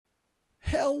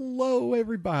Hello,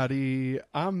 everybody.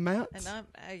 I'm Matt. And I'm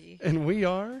Aggie. And we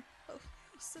are...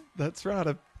 That's right,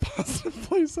 a positive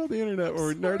place on the internet where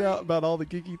we nerd out about all the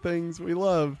geeky things we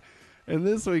love. And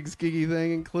this week's geeky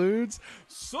thing includes...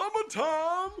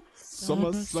 Summertime!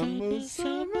 Summertime.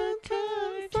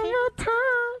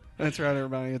 That's right,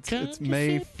 everybody. It's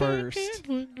May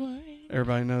 1st.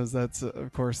 Everybody knows that's,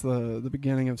 of course, the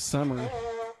beginning of summer.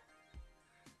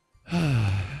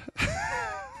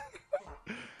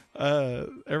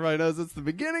 Everybody knows it's the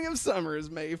beginning of summer is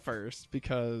May 1st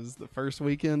because the first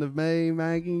weekend of May,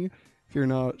 Maggie, if you're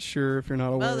not sure, if you're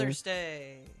not aware, Mother's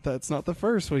Day. That's not the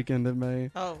first weekend of May.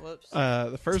 Oh, whoops.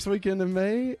 The first weekend of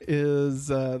May is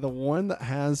the one that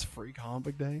has Free Comic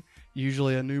Book Day.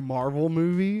 Usually a new Marvel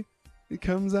movie that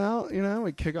comes out. You know,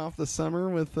 we kick off the summer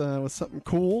with something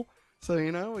cool. So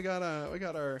you know, we got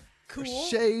our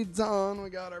shades on.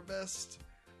 We got our best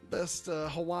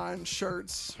Hawaiian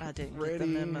shirts. I didn't ready. get the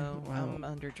memo. Well, I'm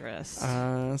underdressed.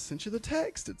 I sent you the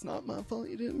text. It's not my fault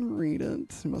you didn't read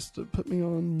it. You must have put me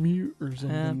on mute or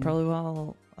something. Probably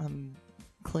while I'm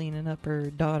cleaning up her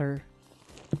daughter.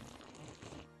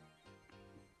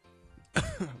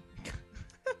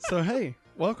 So hey,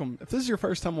 welcome. If this is your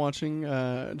first time watching,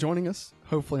 joining us,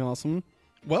 hopefully awesome.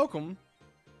 Welcome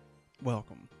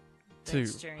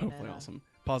Thanks, to Jerry hopefully Nana. awesome.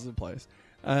 Positive place.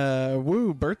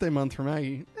 Woo, birthday month for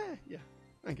Maggie. Yeah,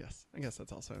 I guess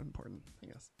that's also important, I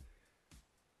guess.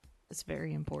 It's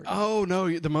very important. Oh,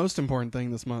 no, the most important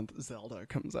thing this month, Zelda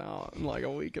comes out in like a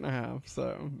week and a half.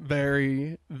 So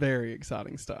very, very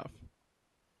exciting stuff.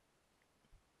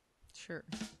 Sure.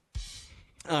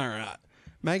 All right.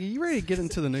 Maggie, you ready to get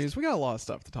into the news? We got a lot of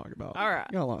stuff to talk about. All right.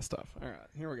 We got a lot of stuff. All right,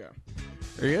 here we go.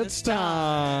 It's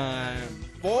time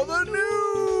for the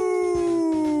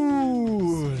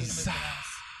news.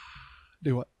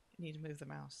 Do what? You need to move the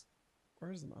mouse.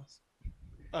 Where's the mouse?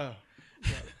 Oh.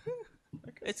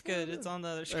 Okay. It's good. It's on the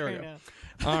other There we screen go.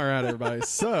 now. All right, everybody.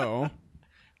 So,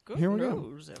 Good here we go.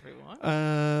 news, everyone.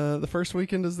 the first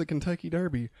weekend is the Kentucky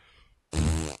Derby.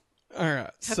 All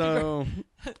right. So,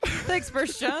 Thanks,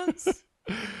 Bruce Jones.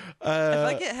 If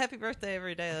I get happy birthday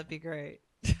every day, that'd be great.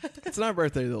 it's not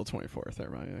birthday till 24th,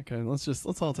 everybody. Okay, let's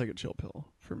all take a chill pill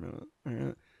for a minute. All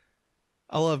right.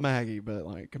 I love Maggie, but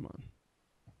like, come on.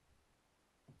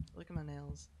 Look at my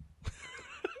nails.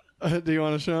 Do you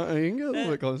want to show? You can get a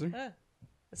little bit closer.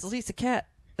 It's Lisa Cat.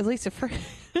 Lisa Frank.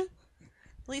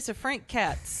 Lisa Frank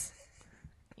cats.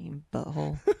 You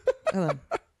butthole.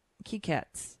 Key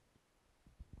cats.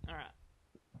 All right.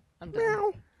 I'm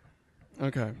done.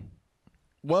 Okay.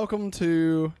 Welcome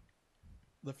to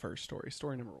the first story.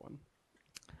 Story number 1.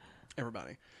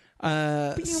 Everybody.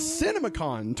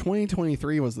 CinemaCon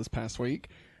 2023 was this past week.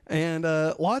 And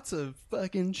lots of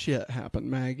fucking shit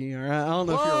happened, Maggie. All right. I don't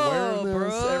know if you're aware of this,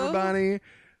 bro. everybody.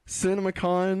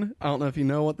 CinemaCon. I don't know if you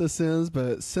know what this is,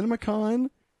 but CinemaCon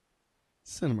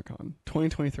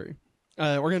 2023.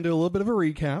 We're going to do a little bit of a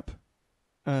recap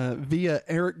via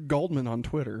Eric Goldman on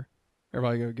Twitter.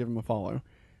 Everybody go give him a follow.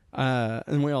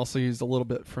 And we also used a little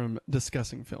bit from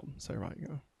Discussing Film. So everybody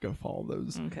go follow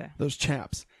those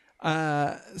chaps.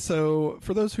 So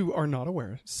for those who are not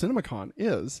aware, CinemaCon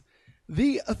is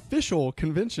the official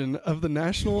convention of the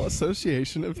National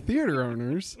Association of Theater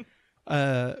Owners.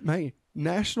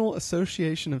 National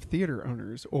Association of Theater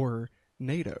Owners, or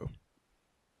NATO.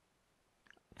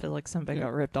 I feel like somebody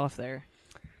got ripped off there.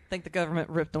 I think the government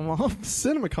ripped them off.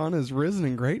 CinemaCon has risen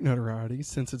in great notoriety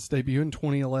since its debut in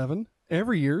 2011.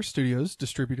 Every year, studios,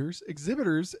 distributors,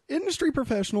 exhibitors, industry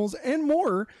professionals, and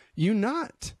more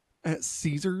unite at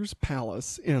Caesars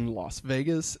Palace in Las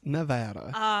Vegas,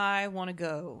 Nevada. I want to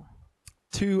go.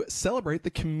 To celebrate the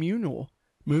communal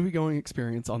movie-going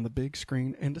experience on the big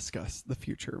screen and discuss the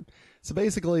future. So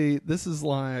basically, this is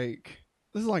like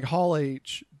Hall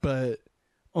H, but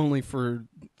only for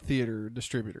theater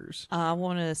distributors. I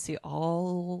want to see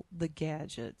all the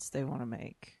gadgets they want to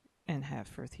make and have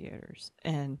for theaters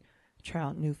and try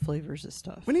out new flavors of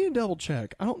stuff. We need to double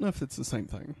check. I don't know if it's the same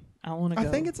thing. I want to go.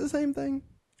 I think it's the same thing.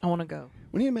 I want to go.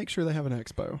 We need to make sure they have an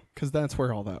expo, because that's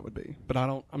where all that would be. But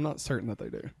I'm not certain that they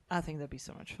do. I think that'd be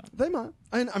so much fun. They might.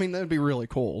 I mean, that'd be really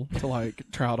cool to like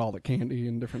try out all the candy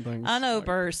and different things. I know, like,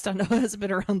 Burst. I know it hasn't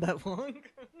been around that long.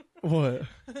 What?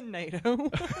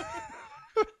 NATO.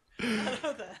 I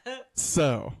know that.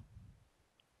 So,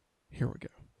 here we go.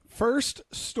 First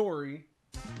story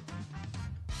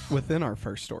within our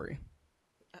first story.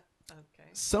 Okay.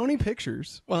 Sony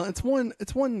Pictures. Well, it's one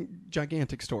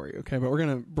gigantic story, okay, but we're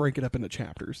gonna break it up into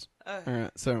chapters. All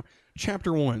right. So,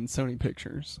 chapter 1, Sony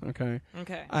Pictures. Okay.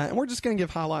 Okay. And we're just gonna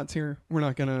give highlights here. We're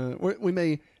not gonna. We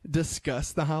may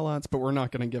discuss the highlights, but we're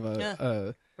not gonna give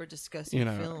a We're discussing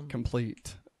film.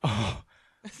 complete. Oh,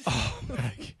 Oh,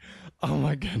 Maggie. Oh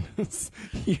my goodness.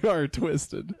 You are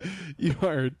twisted. You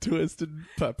are a twisted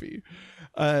puppy.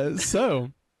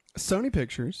 So Sony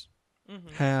Pictures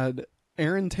had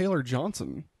Aaron Taylor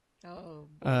Johnson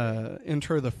Oh,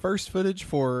 intro the first footage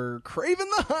for Craven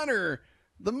the Hunter,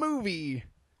 the movie.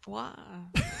 why?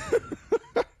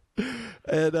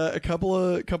 And a couple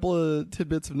of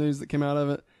tidbits of news that came out of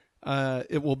it.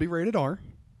 It will be rated R.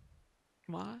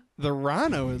 Why? The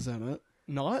Rhino is in it,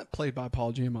 not played by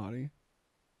Paul Giamatti.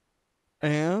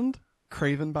 And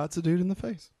Craven bites a dude in the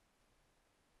face.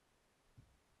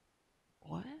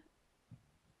 What?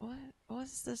 What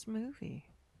is this movie?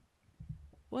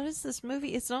 What is this movie?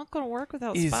 It's not going to work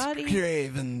without Is Spidey.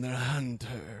 Craven the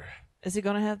Hunter. Is he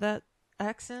going to have that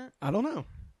accent? I don't know.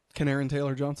 Can Aaron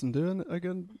Taylor Johnson do a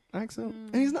good accent?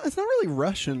 And he's not. It's not really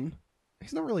Russian.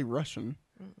 He's not really Russian.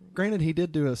 Granted, he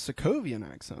did do a Sokovian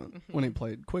accent when he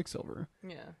played Quicksilver.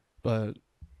 Yeah. But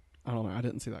I don't know. I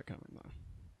didn't see that coming though.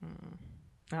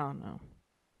 I don't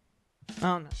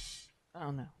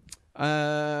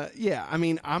know. Yeah. I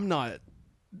mean, I'm not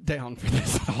down for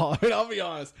this at all. I mean, I'll be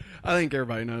honest. I think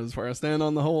everybody knows where I stand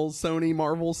on the whole Sony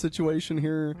Marvel situation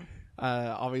here.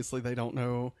 Obviously, they don't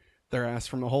know their ass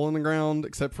from a hole in the ground,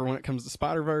 except for when it comes to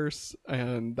Spider-Verse,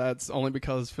 and that's only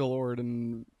because Phil Lord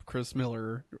and Chris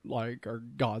Miller are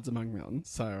gods among men.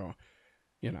 So,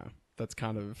 that's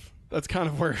kind of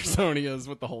where Sony is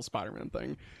with the whole Spider-Man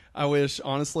thing.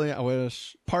 Honestly,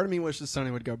 part of me wishes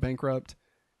Sony would go bankrupt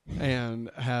and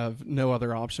have no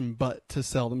other option but to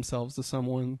sell themselves to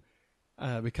someone,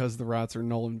 because the rights are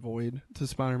null and void to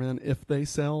Spider-Man. If they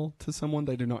sell to someone,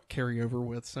 they do not carry over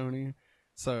with Sony.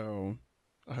 So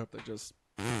I hope they just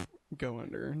go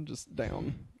under and just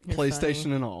down. You're PlayStation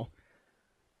funny. and all.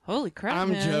 Holy crap!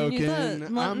 I'm man. joking. You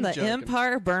thought I'm the joking.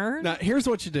 Empire burn? Now, here's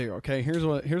what you do, okay? Here's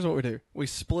what we do. We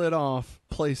split off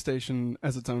PlayStation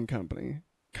as its own company.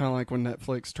 Kind of like when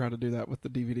Netflix tried to do that with the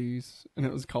DVDs, and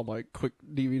it was called like Quick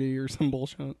DVD or some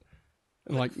bullshit.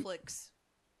 And like, Flicks.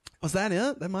 was that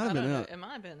it? That might have been it. It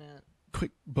might have been it.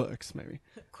 Quick Books, maybe.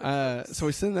 QuickBooks. So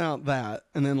we send out that,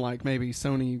 and then like maybe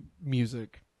Sony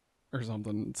Music or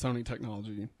something, Sony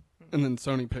Technology, and then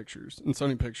Sony Pictures, and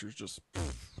Sony Pictures just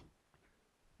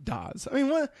dies. I mean,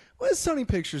 what is Sony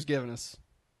Pictures giving us?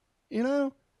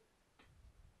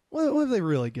 What have they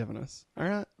really given us? All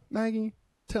right, Maggie,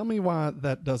 tell me why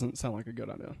that doesn't sound like a good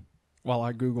idea. While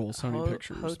I Google Sony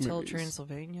Pictures Hotel movies.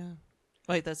 Transylvania.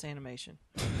 Wait, that's animation.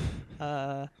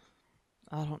 I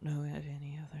don't know of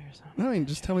any others. I mean,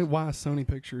 just tell me why Sony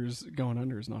Pictures going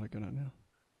under is not a good idea.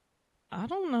 I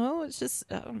don't know. It's just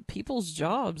people's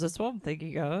jobs. That's what I'm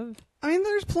thinking of. I mean,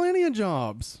 there's plenty of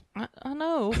jobs. I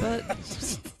know, but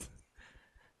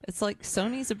it's like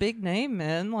Sony's a big name,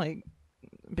 man. Like,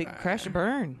 big crash and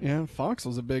burn. Yeah, Fox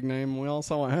was a big name. We all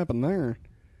saw what happened there.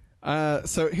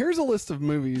 So here's a list of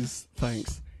movies.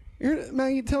 Thanks. Here,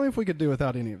 Maggie, tell me if we could do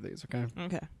without any of these, okay?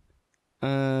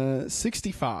 Okay.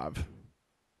 65.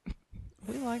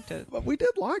 We liked it. But we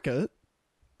did like it.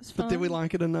 It's But fun. did we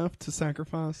like it enough to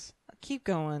sacrifice? Keep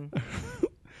going,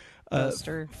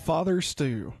 Buster. Father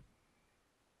Stew.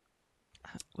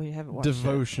 We haven't watched it.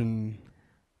 Devotion.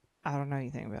 I don't know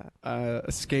anything about it.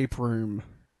 Escape Room.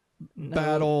 No.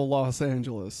 Battle Los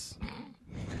Angeles.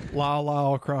 La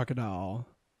La Crocodile.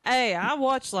 Hey, I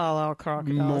watched La La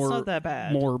Crocodile. It's not that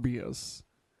bad. Morbius.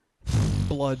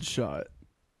 Bloodshot.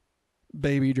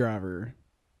 Baby Driver.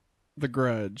 The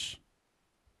Grudge.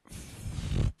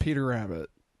 Peter Rabbit.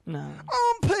 No.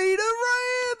 I'm Peter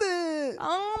Rabbit!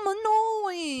 I'm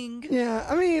annoying. Yeah,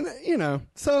 I mean,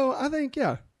 so I think,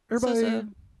 yeah, everybody So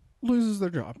loses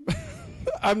their job.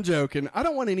 I'm joking. I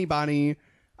don't want anybody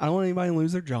to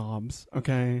lose their jobs,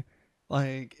 okay?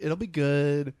 Like, it'll be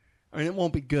good. I mean, it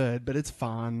won't be good, but it's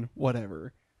fine.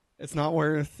 Whatever. It's not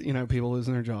worth, people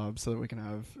losing their jobs so that we can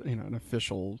have, an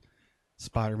official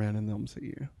Spider-Man in the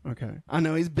MCU. Okay. I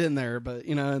know he's been there, but,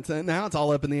 now it's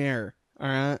all up in the air. All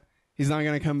right? He's not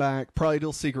going to come back, probably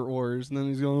till Secret Wars, and then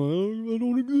he's going, I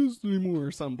don't exist anymore,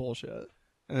 or some bullshit.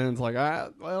 And then it's like,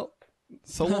 well,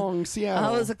 so long, Seattle.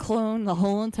 I was a clone the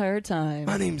whole entire time.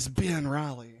 My name's Ben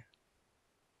Riley.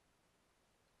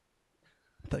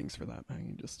 Thanks for that,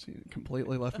 man. You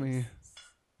completely left me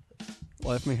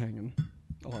hanging.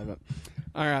 I love it.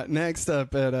 All right, next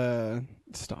up at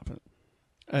stop it.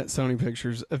 At Sony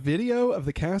Pictures, a video of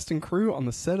the cast and crew on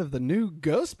the set of the new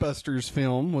Ghostbusters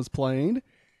film was played,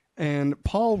 and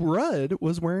Paul Rudd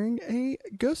was wearing a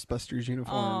Ghostbusters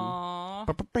uniform.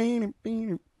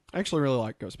 Aww. I actually really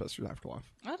like Ghostbusters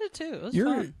Afterlife. I did too. It was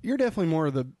You're fun. definitely more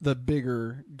of the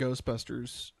bigger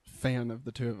Ghostbusters fan of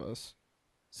the two of us.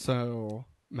 So,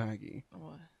 Maggie,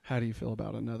 What? how do you feel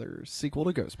about another sequel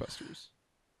to Ghostbusters?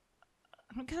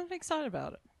 I'm kind of excited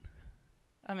about it.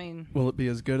 I mean, Will it be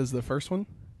as good as the first one?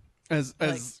 As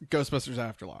Ghostbusters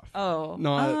Afterlife?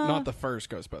 Not the first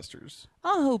Ghostbusters,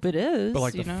 I hope it is. but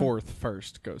like the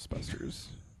first Ghostbusters.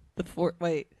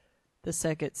 The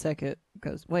second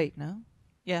goes. Wait, no.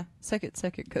 Yeah, second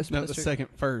Ghostbusters. No, the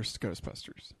first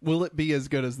Ghostbusters. Will it be as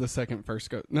good as the first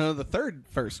Ghost? No, the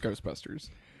first Ghostbusters.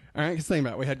 All right, because think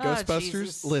about it. We had Ghostbusters.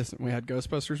 Jesus. Listen, we had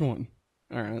Ghostbusters 1.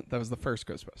 All right, that was the first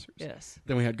Ghostbusters. Yes.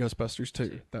 Then we had Ghostbusters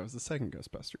 2. That was the second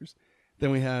Ghostbusters.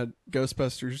 Then we had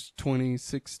Ghostbusters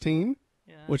 2016,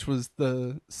 which was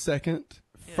the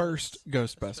first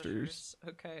Ghostbusters.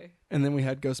 Okay. And then we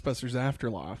had Ghostbusters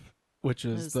Afterlife, which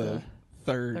is the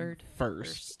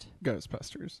first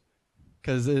Ghostbusters.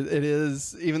 Because it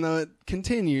is, even though it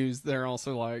continues, they're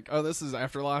also like, oh, this is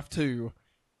Afterlife 2.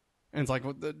 And it's like,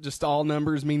 just all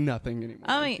numbers mean nothing anymore.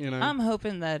 I mean, I'm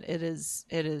hoping that it is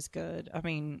good. I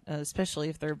mean, especially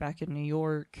if they're back in New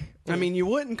York. I mean, you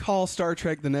wouldn't call Star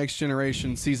Trek The Next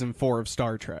Generation Season 4 of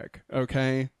Star Trek,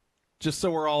 okay? Just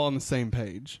so we're all on the same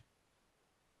page.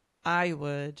 I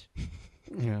would.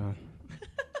 Yeah.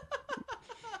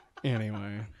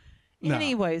 Anyway.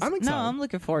 Anyways, I'm excited. I'm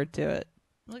looking forward to it.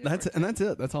 That's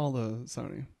it. That's all the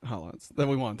Sony highlights that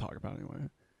we want to talk about anyway.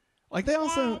 Like they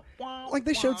also, like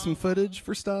they showed some footage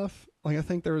for stuff. Like I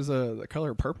think there was The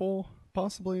Color Purple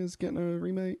possibly is getting a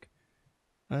remake.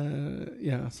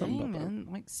 Yeah, something Dang, about man.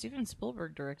 Like Steven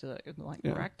Spielberg directed it,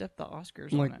 racked up the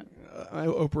Oscars like, on it.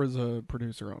 Oprah's a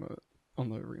producer on it, on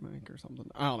the remake or something.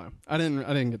 I don't know. I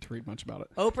didn't get to read much about it.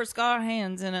 Oprah's got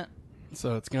hands in it.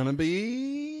 So it's gonna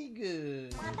be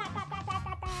good.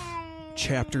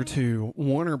 Chapter 2,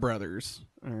 Warner Brothers.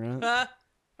 All right.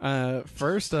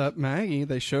 First up, Maggie,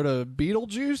 they showed a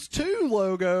Beetlejuice 2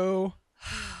 logo.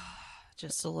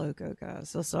 Just a logo,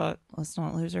 guys. Let's not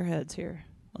lose our heads here.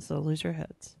 Let's not lose our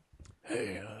heads.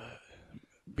 Hey,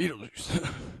 Beetlejuice.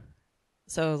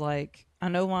 So, like, I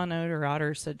know Winona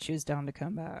Ryder said she was down to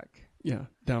come back. Yeah,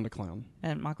 down to clown.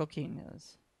 And Michael Keaton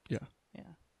is. Yeah. Yeah.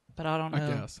 But I don't know.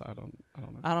 I guess. I don't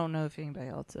know. I don't know if anybody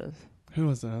else is. Who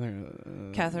was the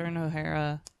other? Catherine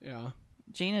O'Hara. Yeah.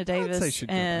 Gina Davis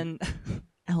and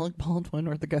Alec Baldwin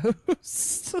are the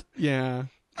ghosts. Yeah.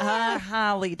 I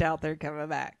highly doubt they're coming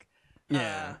back.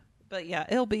 Yeah. But yeah,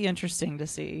 it'll be interesting to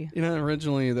see. You know,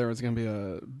 originally there was going to be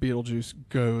a Beetlejuice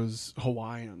Goes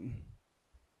Hawaiian.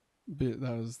 That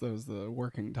was the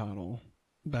working title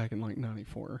back in like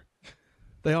 '94.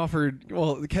 They offered,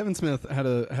 Kevin Smith had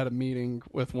a meeting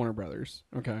with Warner Brothers,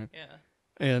 okay? Yeah.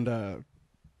 And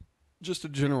just a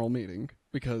general meeting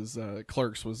because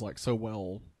Clerks was like so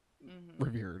well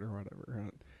revered or whatever.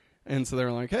 Right? And so they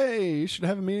were like, hey, you should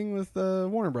have a meeting with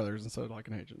Warner Brothers. And so like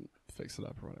an agent fix it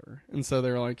up or whatever. And so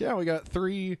they were like, yeah, we got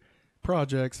 3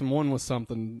 projects and one was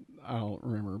something I don't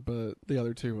remember, but the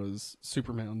other 2 was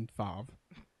Superman 5.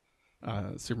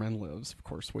 Superman Lives, of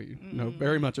course, we know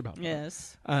very much about that.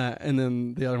 Yes. And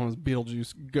then the other one was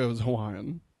Beetlejuice Goes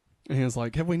Hawaiian. And he was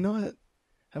like, have we not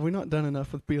done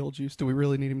enough with Beetlejuice? Do we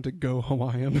really need him to go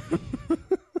Hawaiian?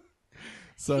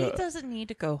 So he doesn't need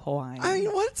to go Hawaiian. I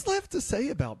mean, what's left to say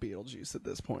about Beetlejuice at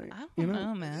this point? I don't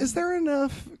know, man. Is there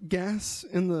enough gas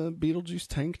in the Beetlejuice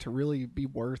tank to really be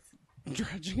worth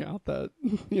dredging out that,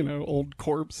 old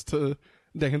corpse to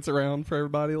dance around for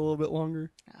everybody a little bit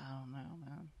longer? I don't know,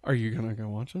 man. Are you going to go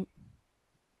watch it?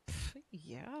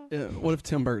 Yeah. What if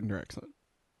Tim Burton directs it?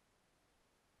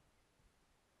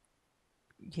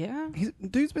 Yeah.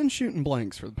 Dude's been shooting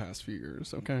blanks for the past few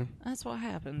years, okay? That's what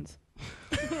happens.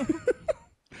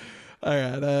 All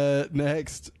right,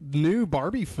 next, new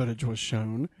Barbie footage was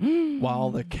shown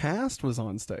while the cast was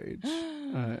on stage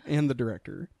and the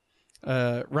director.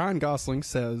 Ryan Gosling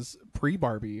says,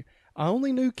 pre-Barbie, I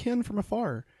only knew Ken from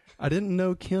afar. I didn't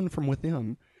know Ken from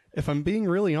within. If I'm being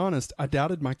really honest, I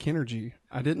doubted my Kenergy.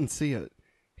 I didn't see it.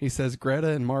 He says Greta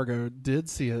and Margot did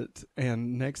see it,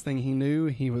 and next thing he knew,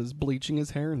 he was bleaching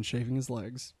his hair and shaving his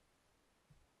legs.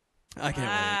 I can't wait.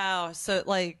 Wow. So,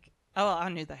 I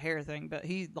knew the hair thing, but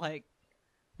he,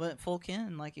 went full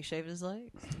Ken, he shaved his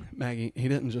legs. Maggie, he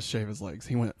didn't just shave his legs.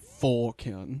 He went full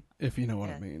Ken, if you know what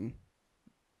I mean.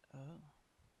 Oh.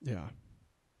 Yeah.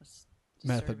 That's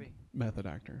Method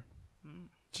actor.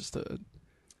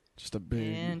 Just a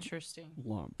big interesting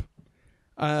lump.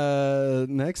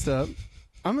 Next up,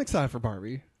 I'm excited for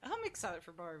Barbie. I'm excited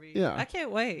for Barbie. Yeah. I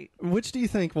can't wait. Which do you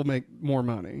think will make more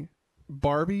money?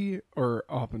 Barbie or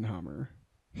Oppenheimer?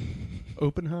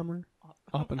 Oppenheimer?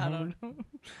 Oppenheimer? I don't know.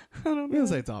 I'm going to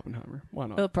say it's Oppenheimer. Why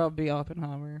not? It'll probably be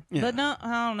Oppenheimer. Yeah. But no,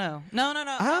 I don't know. No.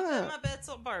 I put my bets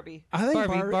on Barbie. I think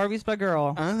Barbie's my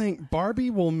girl. I think Barbie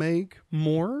will make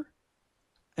more,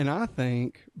 and I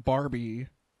think Barbie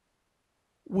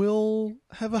will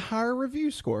have a higher review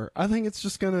score. I think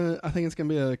it's gonna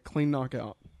be a clean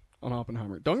knockout on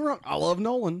Oppenheimer. Don't get me wrong, I love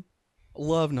Nolan.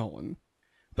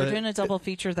 We're doing a double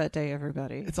feature that day,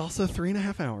 everybody. It's also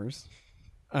 3.5 hours.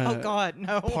 Oh God,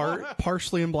 no.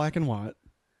 Partially in black and white.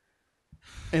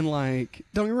 And like,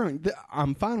 don't get me wrong,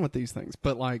 I'm fine with these things,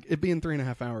 but like it being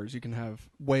 3.5 hours, you can have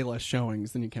way less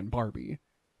showings than you can Barbie,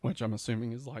 which I'm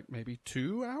assuming is like maybe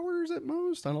 2 hours at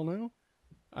most. I don't know.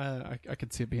 I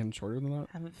could see it being shorter than that.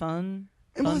 Having fun.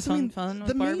 And Fun the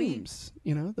with Barbie. memes,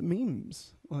 the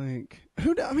memes. Like,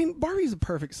 Barbie's a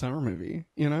perfect summer movie,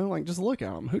 like just look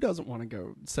at them. Who doesn't want to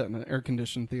go sit in an air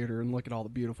conditioned theater and look at all the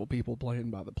beautiful people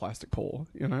playing by the plastic pool,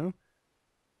 I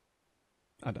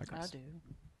digress. I do.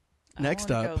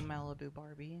 Next I up, go Malibu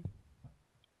Barbie.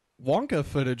 Wonka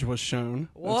footage was shown.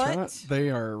 What? That's right. They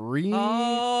are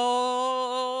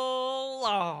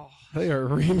They are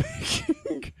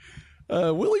remaking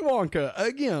Willy Wonka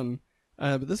again.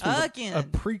 But this one's a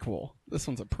prequel. This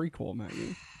one's a prequel,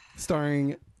 Maggie,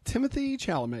 starring Timothy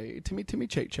Chalamet, Timmy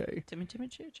Chalamet. Timmy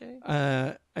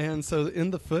Chalamet. And so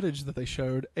in the footage that they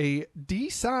showed, a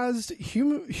D-sized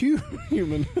human,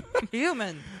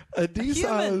 a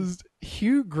D-sized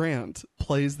Hugh Grant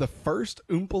plays the first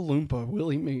Oompa Loompa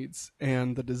Willie meets,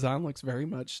 and the design looks very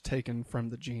much taken from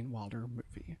the Gene Wilder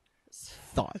movie.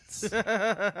 Thoughts?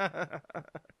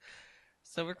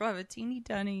 So we're going to have a teeny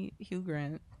tiny Hugh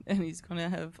Grant, and he's going to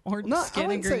have orange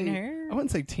skin and green hair. I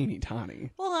wouldn't say teeny tiny.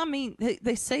 Well, I mean,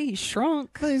 they say he's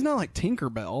shrunk. But he's not like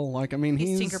Tinkerbell. Like,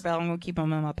 he's Tinkerbell. I'm going to keep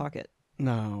him in my pocket.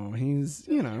 No, he's,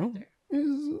 he's a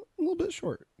little bit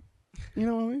short. You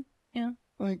know what I mean? Yeah.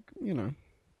 Like,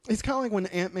 It's kind of like when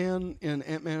Ant-Man in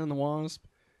Ant-Man and the Wasp,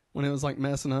 when it was like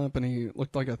messing up and he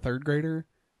looked like a third grader.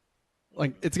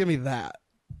 Like, it's going to be that,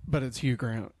 but it's Hugh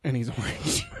Grant and he's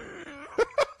orange.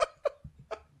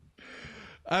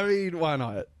 I mean, why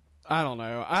not? I don't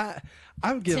know.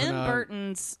 I'm giving Tim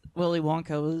Burton's Willy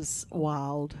Wonka was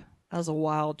wild. That was a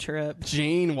wild trip.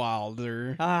 Gene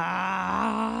Wilder.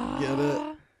 Get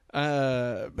it?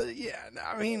 But yeah,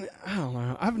 I mean, I don't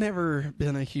know. I've never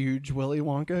been a huge Willy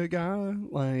Wonka guy.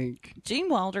 Like, Gene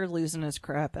Wilder losing his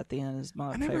crap at the end is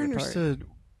my favorite part. I never understood.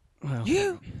 Well,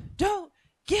 you don't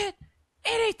get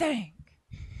anything.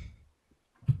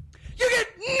 You get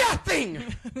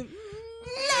nothing.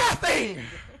 Nothing.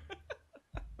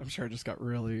 I'm sure I just got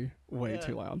really way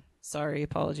too loud. Sorry,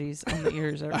 apologies on the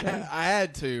ears. I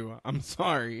had to. I'm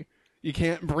sorry. You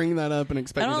can't bring that up and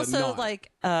expect me to not. And also,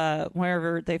 like,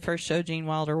 whenever they first showed Gene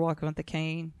Wilder walking with the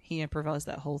cane, he improvised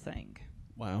that whole thing.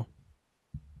 Wow.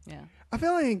 Yeah. I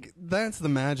feel like that's the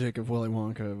magic of Willy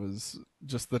Wonka, was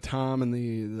just the time and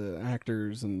the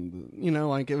actors and,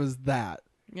 like it was that.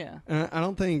 Yeah. And I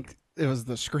don't think it was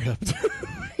the script.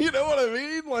 You know what I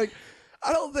mean? Like,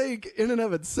 I don't think in and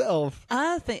of itself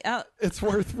it's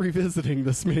worth revisiting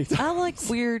this many times. I like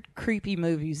weird, creepy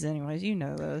movies anyways. You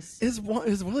know this. Is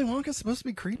Willy Wonka supposed to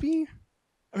be creepy?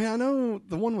 I mean, I know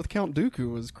the one with Count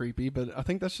Dooku was creepy, but I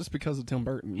think that's just because of Tim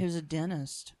Burton. He was a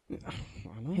dentist. I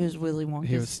know. He was Willy Wonka's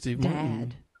He was Steve dad.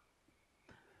 Martin.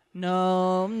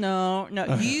 No.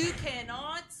 You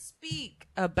cannot speak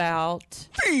about...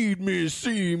 Feed me,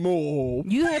 Seymour.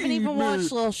 You haven't even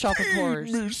watched Little Shop of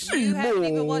Horrors. You haven't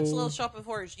even watched Little Shop of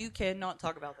Horrors. You cannot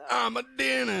talk about that. I'm a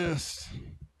dentist.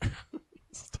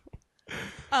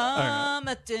 I'm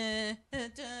a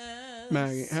dentist.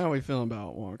 Maggie, how are we feeling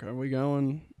about Wonka? Are we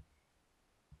going?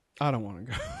 I don't want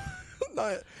to go.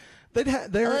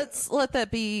 Let's let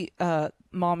that be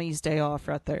Mommy's day off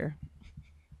right there.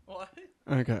 What?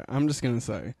 Okay, I'm just gonna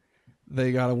say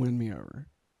they gotta win me over.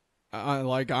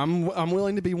 I'm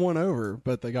willing to be won over,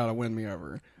 but they gotta win me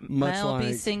over. I'll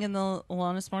be singing the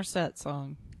Alanis Morissette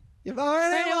song. You've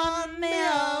already won me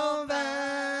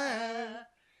over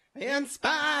in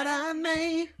spite of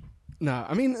me. No,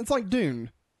 I mean, it's like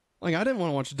Dune. Like, I didn't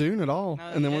want to watch Dune at all.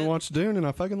 And then we watched Dune, and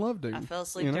I fucking loved Dune. I fell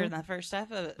asleep during that first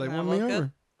half of it. They and won I me woke over.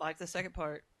 up like the second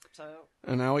part. So.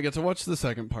 And now we get to watch the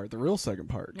second part. The real second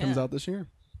part comes out this year.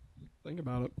 Think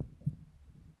about it.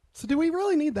 So do we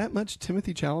really need that much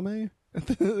Timothy Chalamet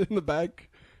in the back,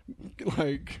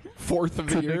 like, fourth of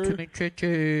the year?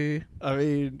 Timmy. I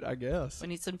mean, I guess. We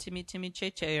need some Timmy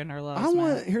Che in our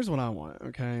lives. Here's what I want,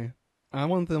 okay? I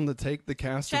want them to take the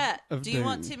cast of do Dune. you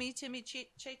want Timmy Che?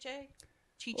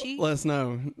 Chi-Chi? Let us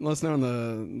know. Let us know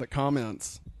in the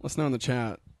comments. Let us know in the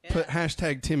chat. Yeah. Put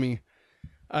hashtag Timmy.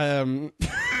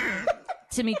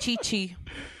 Timmy Chi-Chi.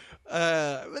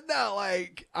 But no,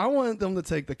 like, I want them to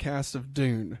take the cast of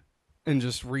Dune and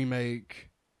just remake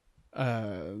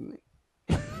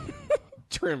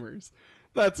Tremors.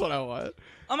 That's what I want.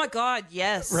 Oh my God,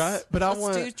 yes. Right? But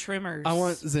Let's do Tremors. I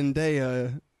want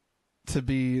Zendaya to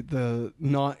be the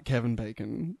not Kevin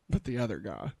Bacon, but the other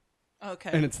guy.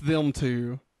 Okay. And it's them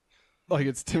two, like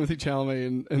it's Timothy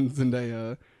Chalamet and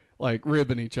Zendaya, like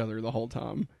ribbing each other the whole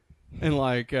time. And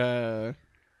like, man.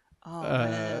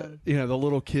 you know, the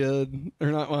little kid, or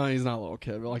not, well, he's not a little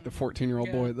kid, but like the 14-year-old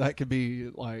Yeah. boy, that could be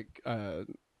like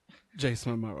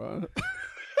Jason Momoa.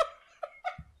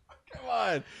 Come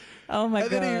on. Oh my And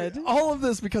then god. all of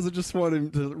this because I just want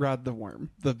him to ride the worm,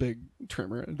 the big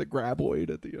trimmer, the graboid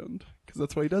at the end, because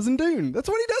that's what he does in Dune. That's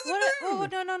what he does in Dune.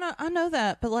 Oh no! I know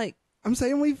that, but like, I'm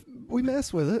saying we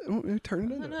mess with it and we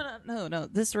turn it into. no.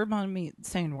 This reminded me of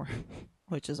Sandworm,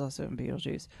 which is also in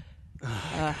Beetlejuice.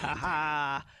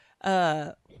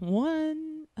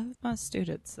 One of my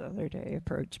students the other day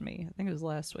approached me. I think it was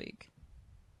last week.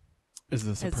 Is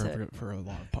this It's appropriate for a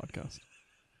live podcast?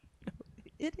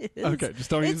 It is. Okay, just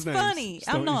don't use It's names. funny.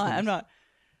 Just don't use I'm names. not.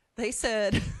 They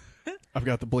said, I've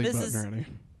got the bleep This button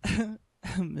is- ready.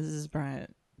 Mrs.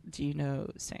 Bryant, do you know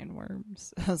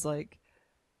sandworms? I was like,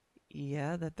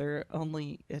 yeah, that they're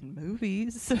only in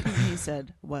movies. He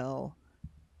said, well,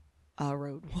 I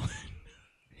wrote one.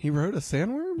 He wrote a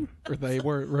sandworm, or they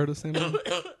wrote a sandworm.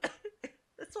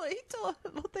 That's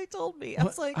what they told me. I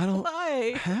was What? like, I don't-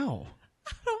 why? How?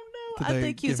 I don't know. Did I they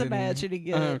think he's give it any- imagining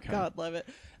it. Okay. God love it.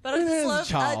 But I It just is a love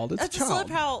child. It's I a just love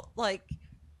child. how like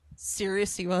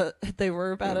serious they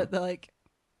were about Yeah. it. They're like,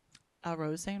 I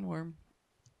wrote a sandworm.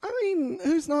 I mean,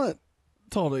 who's not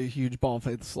taught a huge ball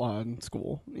faith slide in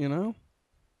school? You know,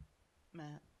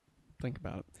 Matt. think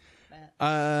about it.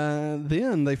 Matt.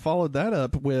 Then they followed that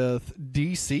up with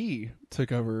DC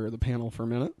took over the panel for a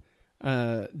minute.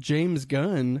 James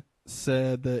Gunn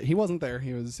said that he wasn't there.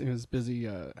 He was busy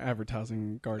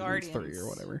advertising Guardians 3 or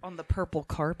whatever. on the purple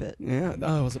carpet. Yeah.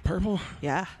 Oh, was it purple?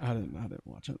 Yeah, I didn't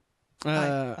watch it.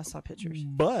 I saw pictures.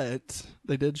 But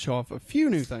they did show off a few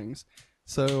new things.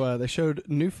 So they showed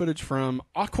new footage from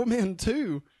Aquaman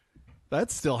 2.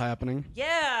 That's still happening.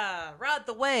 Yeah, ride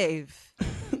the wave,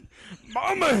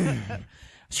 Mommy!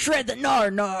 shred the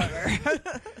nar.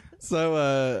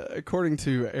 So, according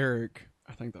to Eric,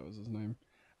 I think that was his name,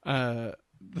 the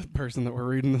person that we're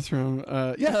reading this from,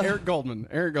 Eric Goldman.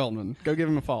 Eric Goldman. Go give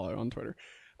him a follow on Twitter.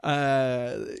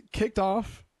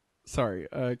 Kickoff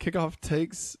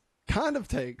kind of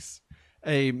takes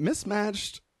a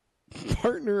mismatched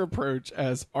partner approach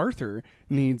as Arthur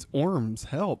needs Orm's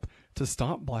help to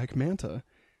stop Black Manta.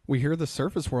 We hear the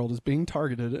surface world is being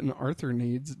targeted and Arthur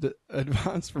needs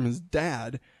advice from his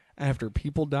dad after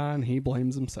people die and he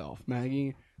blames himself.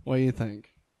 Maggie, what do you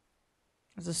think?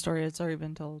 It's a story that's already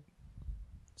been told.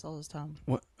 It's all his time.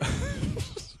 What?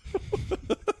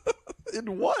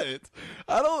 In what?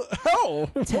 I don't. How?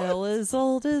 Tale as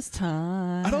old as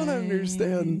time. I don't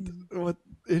understand what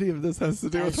any of this has to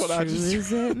do with As what I true just.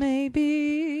 as it may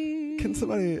be. Can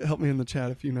somebody help me in the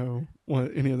chat if you know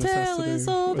what any of this has Tale to do as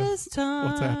old with as time.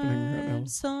 what's happening right now?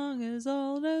 Song as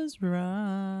old as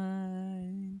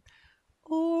rhyme.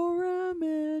 Or I'm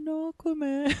an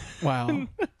Aquaman. Wow.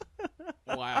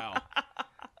 Wow.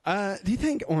 Do you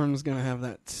think Orm's gonna have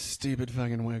that stupid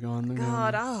fucking wig on? Again?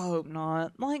 God, I hope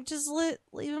not. Like, just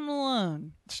leave him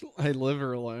alone. Hey, live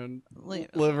her alone. Leave-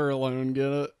 Live her alone.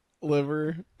 Get it?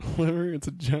 Liver. It's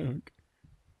a joke.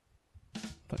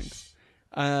 Thanks.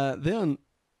 Then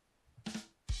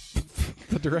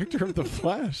the director of The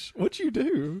Flash. What'd you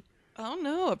do? I don't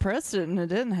know. I pressed it and it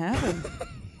didn't happen.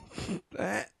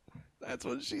 That's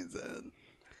what she said.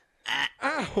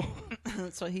 Ow.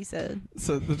 That's what he said.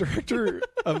 So the director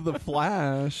of The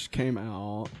Flash came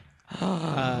out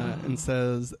and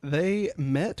says they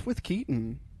met with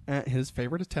Keaton at his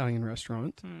favorite Italian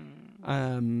restaurant.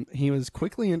 He was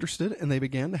quickly interested, and they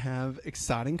began to have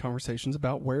exciting conversations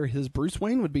about where his Bruce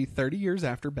Wayne would be 30 years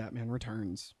after Batman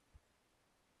Returns.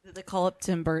 Did they call up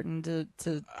Tim Burton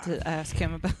to ask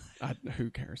him about Who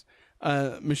cares?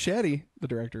 Machete, the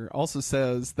director, also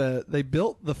says that they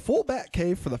built the full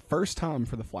Batcave for the first time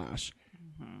for The Flash.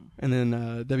 And then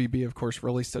WB, of course,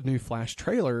 released a new Flash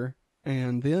trailer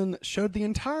and then showed the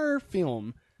entire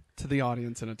film to the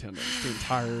audience in attendance. The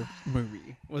entire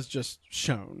movie was just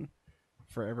shown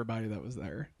for everybody that was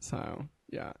there. So,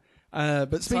 yeah.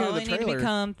 But speaking So of the we need to trailer,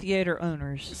 become theater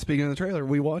owners. speaking of the trailer,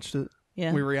 we watched it.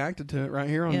 Yeah. We reacted to it right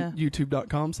here on Yeah.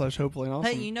 youtube.com/hopefully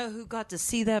awesome. Hey, you know who got to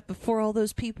see that before all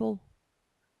those people?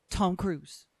 Tom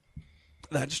Cruise.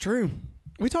 That's true.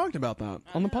 We talked about that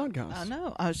on the podcast. I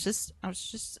know. I was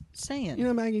just saying. You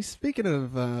know, Maggie, speaking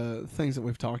of things that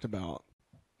we've talked about,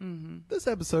 this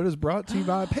episode is brought to you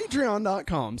by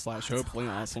patreon.com/hopefully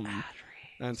awesome.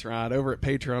 That's right. Over at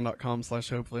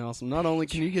patreon.com/hopefully awesome. Not only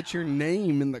can you get your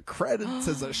name in the credits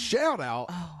as a shout out,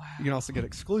 you can also get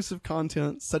exclusive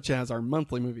content such as our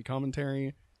monthly movie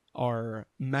commentary, our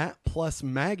Matt plus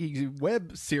Maggie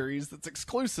web series that's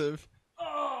exclusive.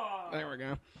 There we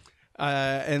go.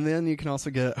 And then you can also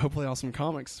get Hopefully Awesome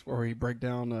Comics, where we break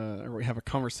down, or we have a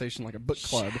conversation like a book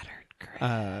club.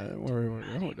 Where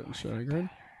we're doing Shattered Grid.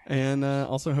 And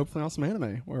also Hopefully Awesome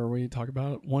Anime, where we talk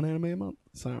about one anime a month.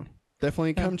 So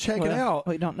definitely come check it out.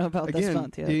 We don't know about Again, this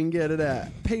month yet. you can get it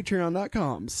at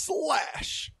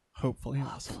patreon.com/Hopefully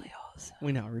Awesome.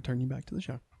 We now return you back to the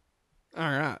show. All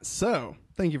right. So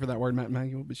thank you for that word, Matt and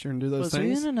Maggie. We'll be sure and do those Was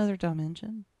things. we in another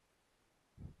dimension?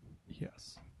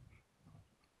 Yes.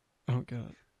 I don't get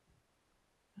it.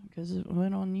 Because it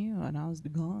went on you and I was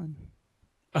gone.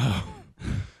 Oh,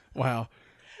 wow.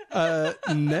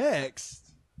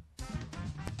 Next,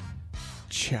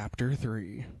 chapter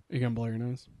 3. You gonna blow your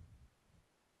nose?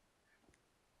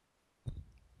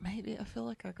 Maybe. I feel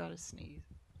like I got to sneeze.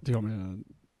 Do you want me to?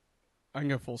 I can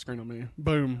go full screen on me.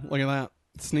 Boom! Look at that.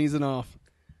 Sneezing off.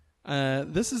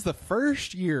 This is the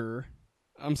first year.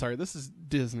 I'm sorry. This is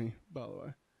Disney, by the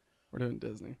way. We're doing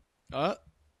Disney. Oh,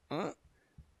 I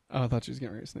thought she was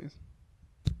getting ready to sneeze.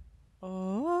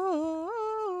 Oh.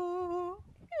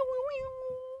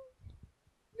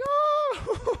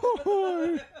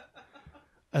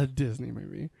 A Disney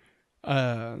movie.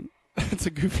 It's a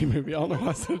goofy movie. I don't know why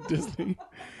I said Disney.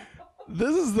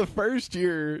 This is the first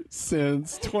year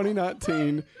since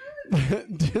 2019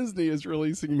 that Disney is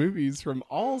releasing movies from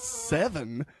all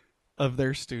 7 of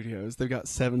their studios. They've got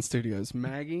 7 studios.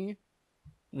 Maggie,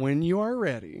 when you are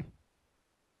ready,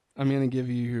 I'm going to give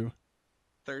you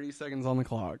 30 seconds on the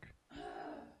clock.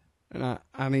 And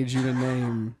I need you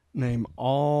to name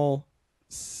all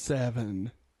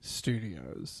 7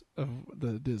 studios of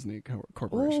the Disney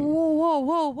Corporation.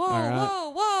 Whoa, right.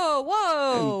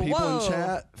 whoa. And people in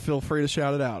chat, feel free to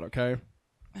shout it out, okay?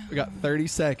 We got 30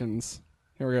 seconds.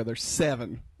 Here we go. There's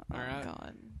 7. All right.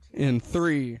 God. In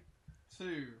 3,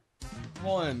 2,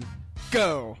 1,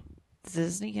 go.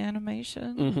 Disney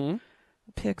animation. Mm-hmm.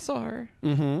 Pixar.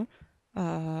 Mm-hmm.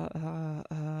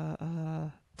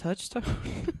 Touchstone.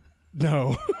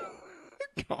 No.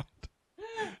 God.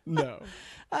 No.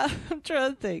 I'm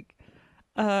trying to think.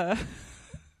 The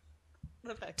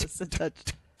fact it's a touch.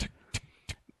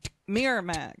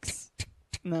 Miramax.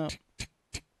 No.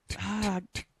 I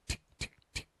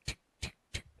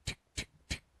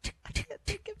can't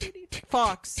think of any.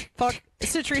 Fox.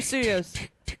 Century Studios.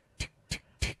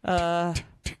 I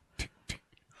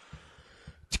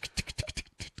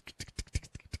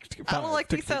don't like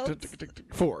these sounds.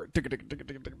 4, 3,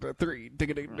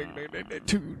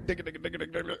 2.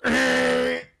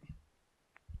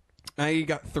 Now you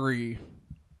got 3.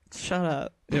 Shut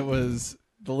up. It was,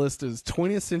 the list is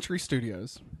 20th Century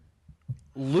Studios,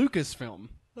 Lucasfilm,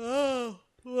 Oh,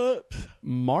 whoops.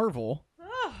 Marvel,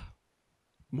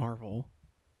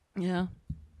 Yeah.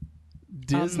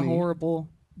 Disney, I'm horrible.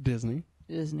 Disney,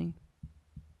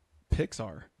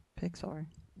 Pixar,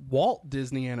 Walt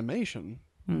Disney Animation,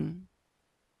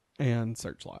 and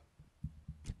Searchlight.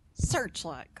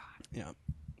 Searchlight. God. Yeah.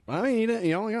 I mean,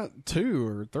 you only got 2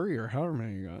 or 3 or however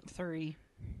many you got. 3.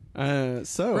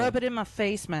 So Rub it in my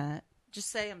face, Matt. Just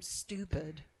say I'm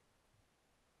stupid.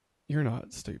 You're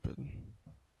not stupid.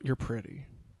 You're pretty.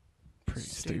 Pretty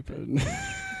stupid.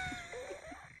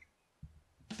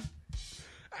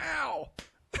 Ow!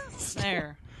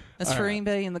 There. That's All for right.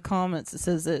 anybody in the comments that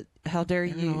says that. How dare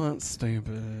You're you? not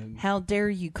stupid. How dare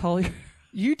you call your?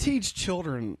 You teach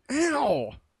children.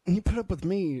 Ow! And you put up with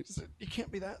me. You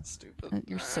can't be that stupid.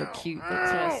 You're so cute.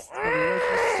 That's why I love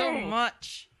you so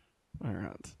much. All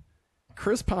right.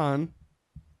 Chris Pine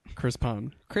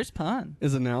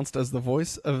is announced as the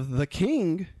voice of the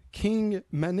King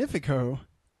Magnifico,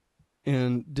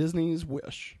 in Disney's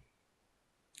Wish.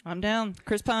 I'm down.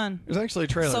 Chris Pine. There's actually a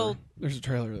trailer. Sold. There's a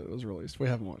trailer that was released. We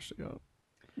haven't watched it yet.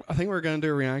 I think we were going to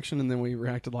do a reaction, and then we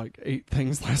reacted like 8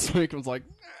 things last week. It was like,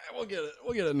 we'll get it.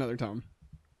 We'll get it another time.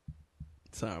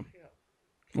 So,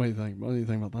 what do you think? What do you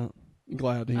think about that? You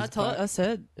glad he's back? I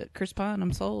said Chris Pine.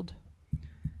 I'm sold.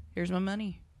 Here's my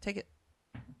money. Take it.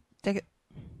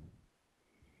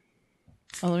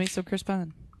 Oh, let me some Chris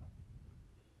Pine.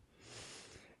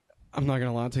 I'm not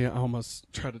gonna lie to you. I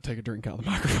almost tried to take a drink out of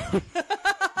the microphone.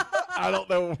 I don't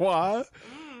know why,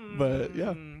 but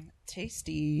yeah.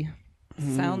 Tasty.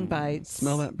 Sound bites.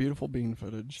 Smell that beautiful bean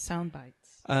footage. Sound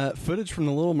bites. Footage from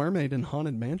The Little Mermaid and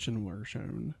Haunted Mansion were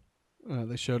shown.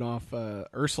 They showed off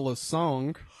Ursula's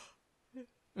song,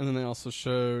 and then they also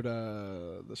showed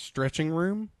the stretching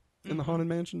room in the Haunted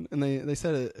Mansion, and they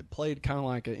said it played kind of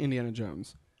like a Indiana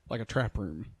Jones, like a trap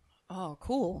room. Oh,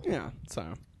 cool. Yeah,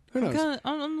 so who knows?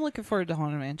 I'm looking forward to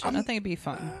Haunted Mansion. I think it'd be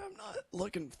fun. I'm not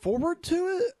looking forward to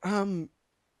it. I'm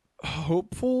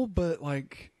hopeful, but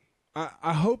like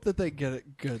I hope that they get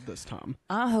it good this time.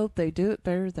 I hope they do it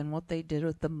better than what they did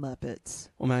with the Muppets.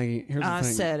 Well, Maggie, here's the I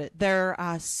thing. said it.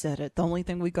 I said it. The only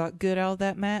thing we got good out of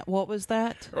that, Matt, what was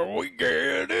that? We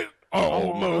get it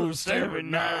almost every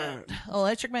night.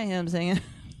 Electric Mayhem singing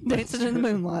Dancing in the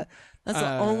Moonlight. That's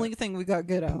the only thing we got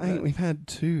good out of Maggie, it. we've had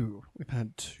two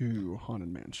Haunted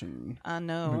Mansion. I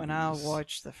know, and I movies.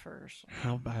 watched the first one.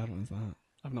 How bad was that?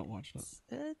 I've not watched it.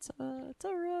 It's a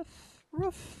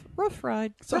rough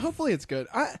ride. So hopefully it's good.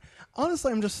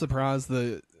 I'm just surprised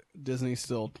that Disney's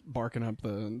still barking up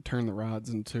the turn the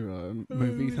rides into a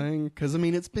movie thing. Because I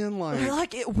mean, it's been They're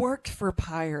like, it worked for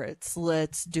Pirates.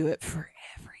 Let's do it for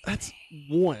everything. that's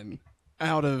one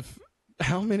out of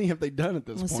how many have they done at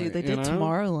this Let's point? see, they did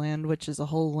Tomorrowland, which is a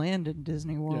whole land in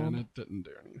Disney Yeah, World. and it didn't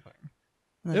do anything.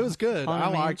 It was good. I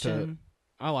liked it.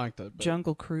 But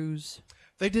Jungle Cruise.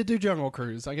 they did do Jungle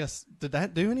Cruise. I guess did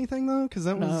that do anything though? Because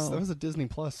that No. was a Disney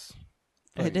Plus.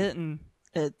 It thing. didn't.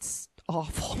 It's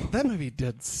awful. That movie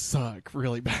did suck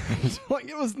really bad. Like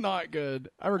it was not good.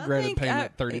 I regretted paying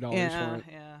that $30 for it.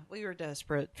 Yeah, we were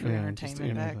desperate for Yeah, just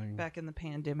entertainment anything. back in the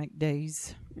pandemic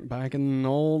days. Back in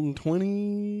old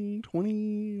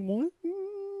 2021.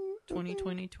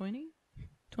 2020,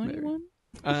 21?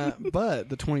 But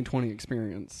the 2020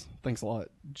 experience. Thanks a lot,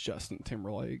 Justin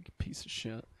Timberlake, piece of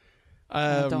shit.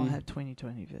 I don't have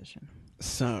 2020 vision.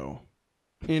 So,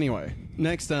 anyway,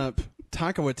 next up,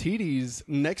 Taika Waititi's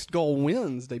Next Goal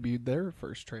Wins debuted their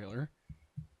first trailer.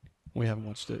 We haven't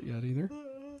watched it yet either.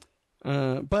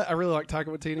 But I really like Taika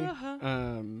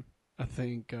Waititi. I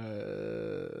think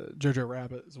Jojo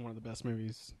Rabbit is one of the best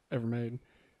movies ever made.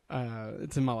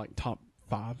 It's in my like top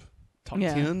 5, top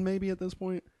 10 maybe at this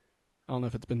point. I don't know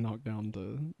if it's been knocked down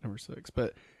to number 6,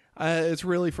 but it's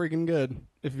really freaking good.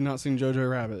 If you've not seen Jojo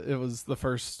Rabbit, it was the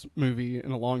first movie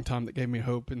in a long time that gave me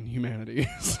hope in humanity.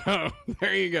 So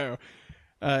there you go.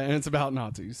 And it's about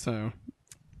Nazis. So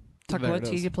Taika there it is.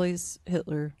 Waititi plays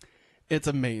Hitler. It's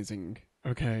amazing.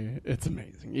 Okay, it's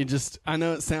amazing. I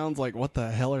know it sounds like what the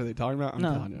hell are they talking about? I'm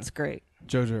No, telling you, it's great.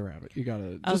 Jojo Rabbit. You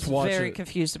gotta I was just watch very it.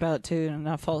 confused about it too, and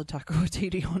I followed Taika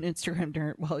Waititi on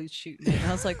Instagram while he's shooting it. And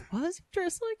I was like, why is he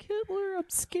dressed like Hitler? I'm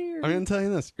scared. I'm gonna tell you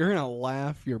this: you're gonna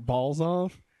laugh your balls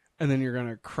off, and then you're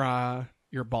gonna cry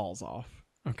your balls off.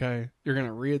 Okay, you're gonna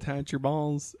reattach your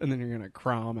balls, and then you're gonna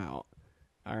cry them out.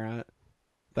 All right,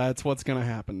 that's what's gonna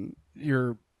happen.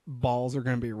 Your balls are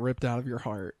gonna be ripped out of your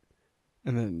heart,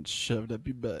 and then shoved up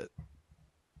your butt.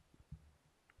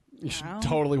 You should Wow.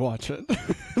 totally watch it.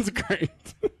 It's great.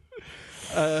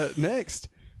 Next,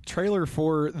 trailer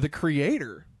for The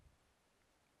Creator,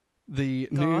 the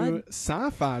new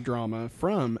sci-fi drama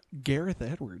from Gareth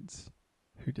Edwards,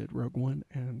 who did Rogue One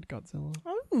and Godzilla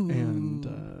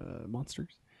and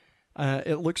Monsters.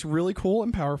 It looks really cool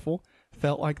and powerful.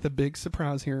 Felt like the big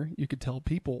surprise here. You could tell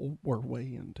people were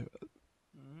way into it.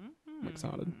 I'm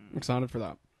excited. Excited for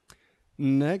that.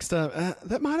 Next up,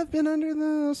 that might have been under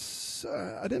this.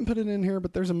 I didn't put it in here,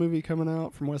 but there's a movie coming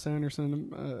out from Wes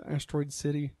Anderson, Asteroid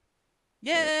City.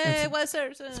 Yay, Wes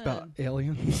Anderson! It's about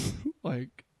aliens. Like,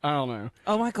 I don't know.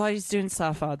 Oh my god, he's doing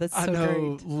sci-fi. That's so I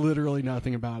know great. literally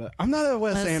nothing about it. I'm not a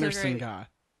Wes That's so Anderson great. guy.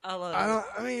 I love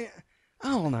I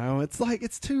don't know. It's like,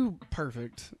 it's too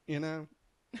perfect, you know?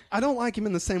 I don't like him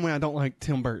in the same way I don't like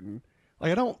Tim Burton.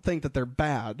 Like, I don't think that they're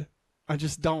bad. I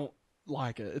just don't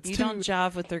like it. It's You too, don't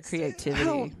jive with their creativity. I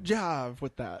don't jive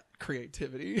with that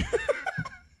creativity.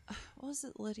 What was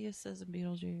it Lydia says in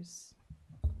Beetlejuice?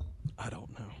 I don't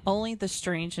know. Only the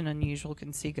strange and unusual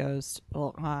can see ghosts.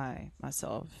 Well, I,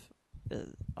 myself,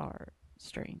 are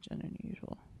strange and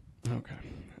unusual.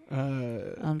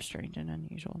 Okay. I'm strange and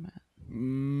unusual, Matt.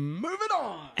 Moving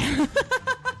on.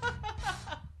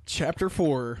 Chapter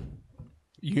 4.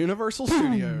 Universal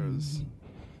Studios.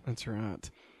 That's right.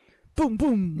 Boom,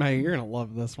 boom. Man, you're going to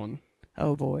love this one.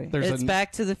 Oh, boy. There's It's a-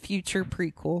 Back to the Future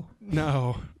prequel.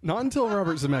 No, not until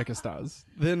Robert Zemeckis dies.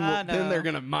 Then I know. then they're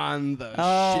going to mine the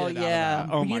Oh, shit yeah. out of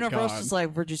that. Oh, my Universal's God.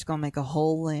 like, we're just going to make a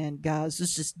whole land, guys.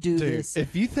 Let's just do Dude, this.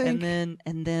 if you think...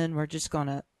 And then we're just going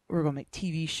to... We're gonna make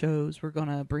TV shows. We're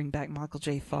gonna bring back Michael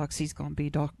J. Fox. He's gonna be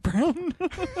Doc Brown.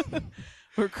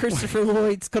 Or Christopher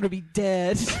Lloyd's gonna be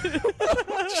dead.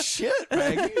 Shit,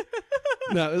 Maggie.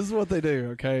 No, this is what they do,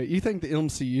 okay? You think the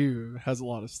MCU has a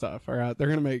lot of stuff, all right? They're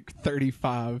going to make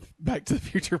 35 Back to the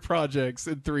Future projects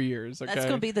in 3 years, okay? That's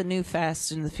gonna be the new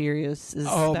Fast and the Furious. Is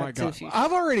Oh, Back my to the God. Future.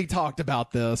 I've already talked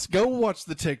about this. Go watch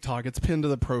the TikTok. It's pinned to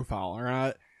the profile, all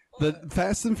right? The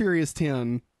Fast and Furious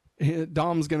 10,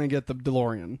 Dom's going to get the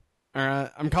DeLorean, all right?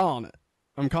 I'm calling it.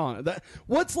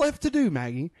 What's left to do,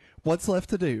 Maggie? What's left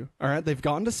to do? All right, they've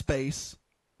gone to space,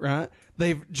 right?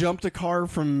 They've jumped a car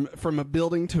from a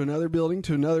building to another building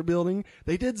to another building.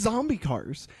 They did zombie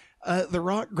cars. The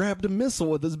Rock grabbed a missile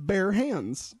with his bare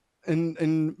hands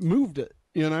and moved it,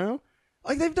 you know?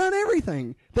 Like, they've done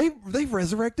everything. They've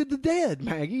resurrected the dead,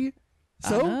 Maggie.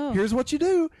 So here's what you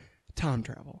do. Time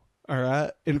travel. All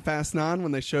right. In Fast 9,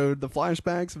 when they showed the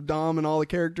flashbacks of Dom and all the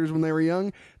characters when they were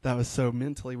young, that was so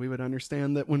mentally we would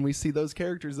understand that when we see those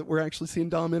characters that we're actually seeing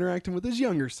Dom interacting with his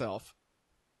younger self.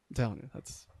 I'm telling you,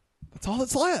 that's all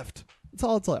that's left. That's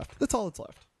all that's left. That's all that's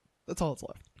left. That's all that's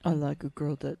left. I like a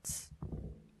girl that's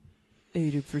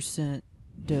 80%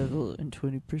 devil and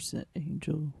 20%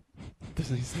 angel.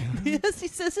 Doesn't he say that? Yes, he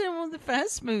says it in one of the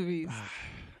Fast movies.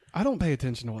 I don't pay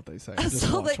attention to what they say. I just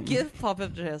saw watch that them. gift pop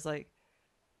up today. I was like,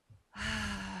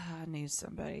 I knew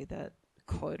somebody that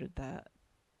quoted that,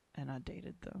 and I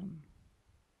dated them.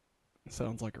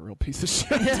 Sounds like a real piece of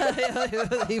shit.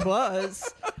 Yeah, he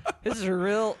was. This is a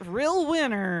real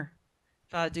winner,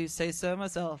 if I do say so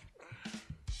myself.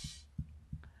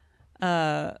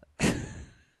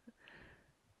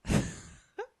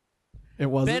 It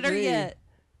wasn't Better me. yet,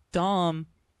 Dom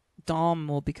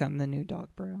will become the new Doc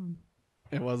Brown.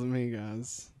 It wasn't me,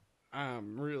 guys.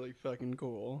 I'm really fucking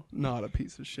cool. Not a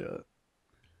piece of shit.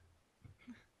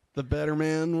 The better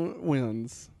man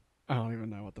wins. I don't even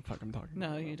know what the fuck I'm talking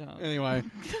about. No, you don't. Anyway,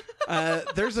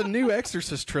 there's a new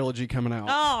Exorcist trilogy coming out.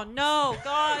 Oh no,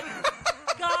 God,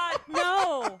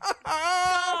 no, God.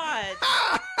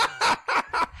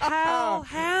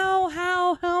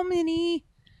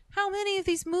 How many of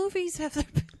these movies have there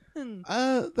been?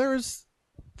 There's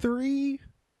 3,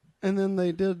 and then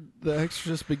they did The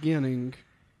Exorcist Beginning,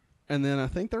 and then I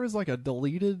think there was like a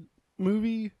deleted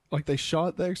movie. Like they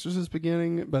shot The Exorcist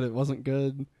Beginning, but it wasn't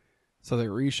good, so they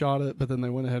reshot it. But then they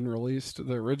went ahead and released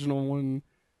the original one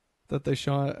that they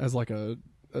shot as like a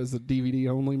DVD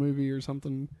only movie or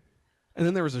something. And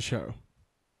then there was a show.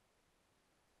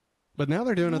 But now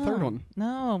they're doing a third one.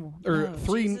 No. Or no.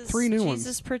 three new ones.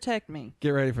 Jesus protect me. Get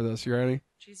ready for this. You ready?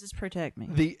 Jesus protect me.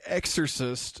 The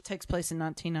Exorcist Takes place in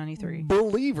 1993.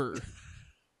 Believer.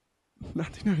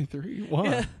 1993?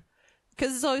 Why?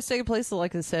 Because it's always taking place in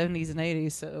like the 70s and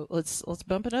 80s, so let's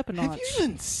bump it up a notch. Have you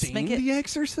even seen make it- The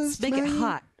Exorcist, Let's make it Maggie?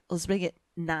 hot. Let's make it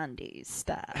 90s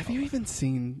style. Have you even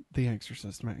seen The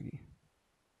Exorcist, Maggie?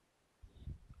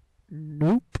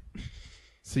 Nope.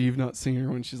 So you've not seen her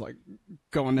when she's like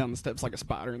going down the steps like a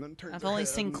spider and then turns I've her only head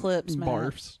seen and clips, Matt.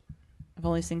 barfs. I've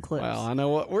only seen clips. Well, I know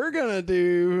what we're gonna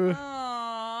do.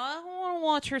 I want to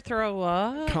watch her throw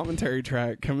up. Commentary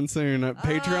track coming soon. A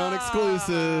Patreon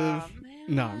exclusive. Man.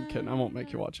 No, I'm kidding. I won't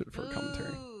make you watch it for a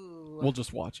commentary. Ooh. We'll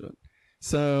just watch it.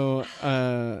 So,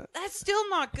 That's still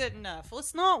not good enough.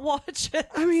 Let's not watch it.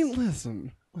 I mean,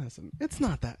 listen. It's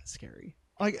not that scary.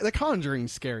 Like, The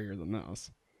Conjuring's scarier than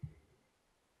those.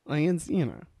 Like, it's, you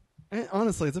know. And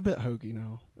honestly, it's a bit hokey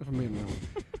now, if I'm being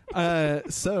real.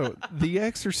 So, The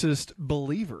Exorcist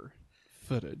Believer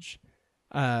footage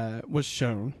was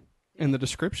shown, and the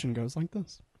description goes like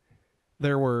this.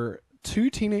 There were 2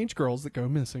 teenage girls that go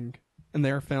missing, and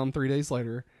they are found 3 days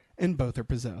later, and both are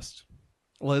possessed.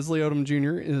 Leslie Odom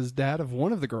Jr. is dad of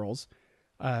one of the girls,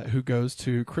 who goes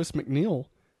to Chris McNeil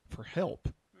for help.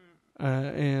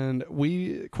 And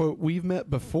we, quote, "We've met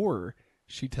before,"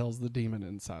 she tells the demon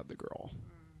inside the girl.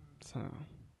 So,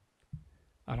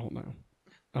 I don't know.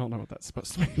 I don't know what that's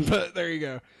supposed to mean, but there you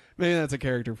go. Maybe that's a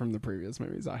character from the previous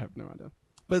movies. I have no idea.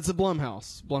 But it's a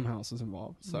Blumhouse. Blumhouse is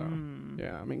involved. So,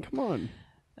 yeah, I mean, come on.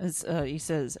 He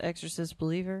says, Exorcist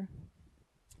believer.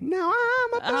 Now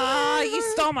I'm a You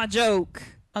stole my joke.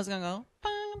 I was going to go.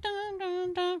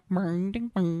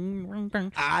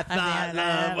 I thought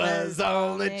love was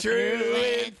only true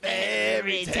in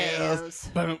fairy tales.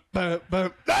 Boom, boom,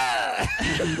 boom. Ah!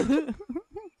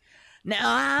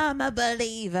 Now I'm a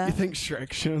believer. You think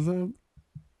Shrek shows up?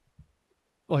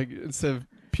 Like, instead of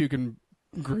puking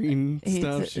green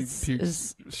stuff, she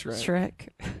pukes Shrek. Shrek.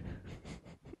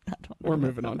 I don't know. We're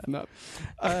moving on from that.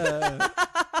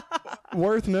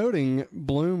 Worth noting,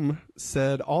 Bloom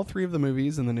said all 3 of the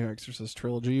movies in the new Exorcist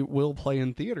trilogy will play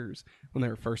in theaters. When they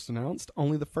were first announced,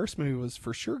 only the first movie was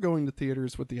for sure going to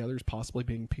theaters, with the others possibly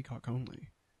being Peacock only.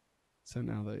 So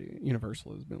now the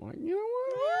Universal has been like, you know what?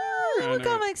 We're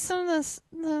gonna make some of this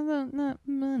that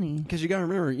money. Because you gotta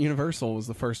remember, Universal was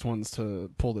the first ones to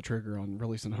pull the trigger on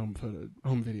releasing home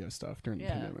video stuff during the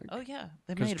pandemic. Oh yeah,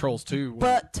 they Because made Trolls 2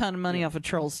 butt ton of money off of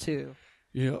Trolls 2.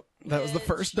 Yep, that was the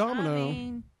first domino. I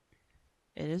mean,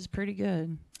 it is pretty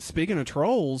good. Speaking of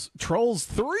Trolls, Trolls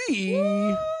 3.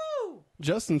 Woo!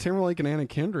 Justin Timberlake and Anna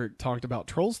Kendrick talked about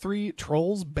Trolls 3,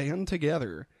 Trolls Band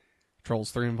Together.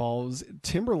 Trolls 3 involves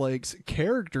Timberlake's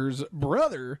character's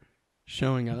brother,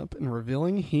 showing up and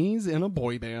revealing he's in a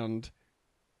boy band.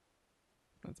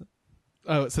 That's it.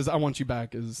 Oh, it says "I Want You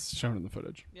Back" is shown in the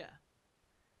footage.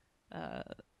 Yeah.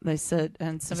 They said,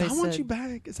 and somebody "I said, Want You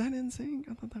Back." Is that NSYNC?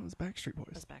 I thought that was Backstreet Boys.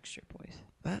 That's Backstreet Boys.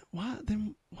 That why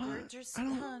then why? They're just, I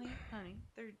don't. honey.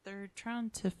 They're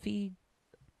trying to feed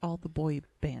all the boy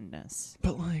bandness.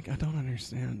 But like, I don't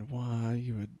understand why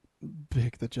you would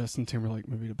pick the Justin Timberlake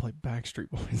movie to play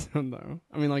Backstreet Boys in, though.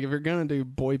 I mean, like, if you're gonna do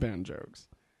boy band jokes,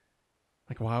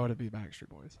 like, why would it be Backstreet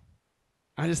Boys?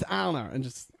 I don't know. I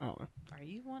don't know. Are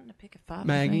you wanting to pick a fight?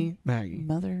 Maggie.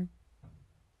 Mother.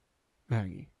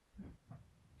 Maggie.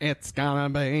 It's gonna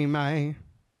be May.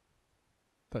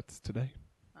 That's today.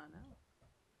 I know.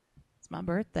 It's my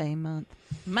birthday month.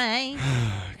 May.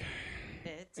 Okay.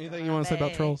 It's Anything you want to say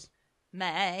about Trolls?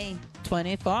 May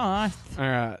 24th. All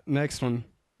right, next one.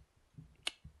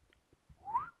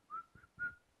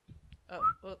 Oh,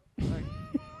 sorry.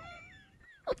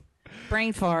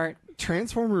 Brain fart.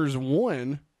 Transformers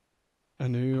 1, a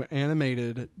new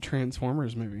animated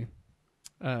Transformers movie.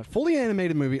 Fully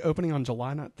animated movie opening on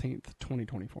July 19th,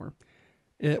 2024.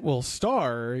 It will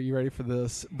star, you ready for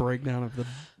this breakdown of the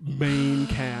main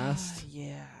cast?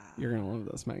 Yeah. You're going to love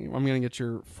this, Maggie. I'm going to get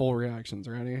your full reactions.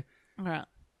 Ready? All right.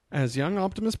 As young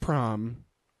Optimus Prime,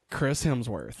 Chris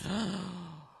Hemsworth.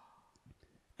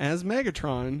 As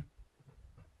Megatron,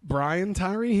 Brian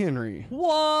Tyree Henry.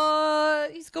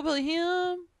 What? He's going to be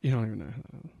him? You don't even know who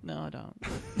that is. No, I don't.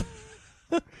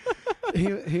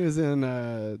 He was in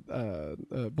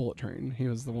Bullet Train. He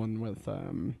was the one with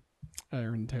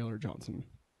Aaron Taylor Johnson.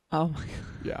 Oh, my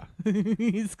Yeah. God.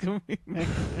 He's going to be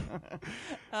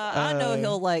I know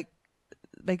he'll, like,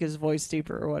 make his voice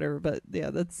deeper or whatever, but, yeah,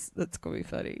 that's going to be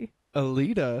funny.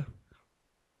 Alita,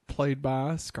 played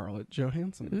by Scarlett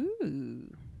Johansson.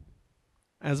 Ooh.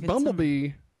 As Get Bumblebee,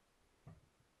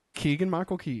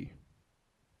 Keegan-Michael Key.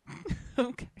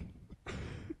 Okay.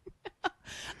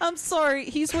 I'm sorry.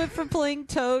 He's went from playing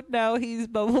Toad, now he's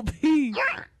Bumblebee.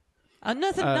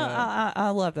 Nothing. I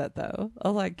love that though. I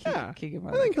like Keegan.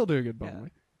 I think he'll do a good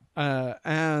Bumblebee. Yeah.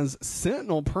 As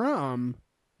Sentinel Prime,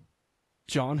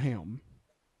 John Hamm.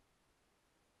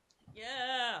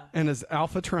 Yeah. And as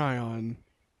Alpha Trion,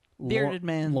 Bearded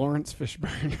man. Lawrence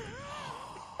Fishburne.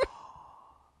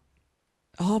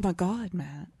 Oh my God,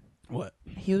 Matt. What?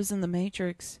 He was in The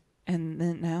Matrix, and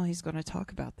then now he's going to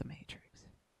talk about The Matrix.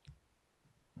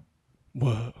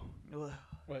 Whoa. Whoa.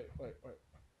 Wait.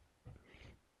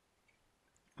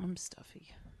 I'm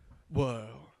stuffy. Whoa.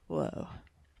 Whoa.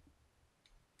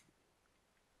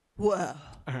 All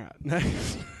right,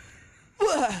 next.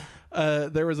 Whoa.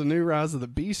 There was a new Rise of the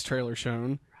Beast trailer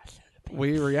shown.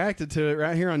 We reacted to it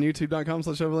right here on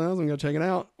youtube.com/overlandhousing. Go check it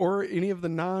out. Or any of the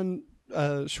 9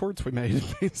 shorts we made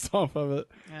based off of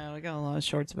it. Yeah, we got a lot of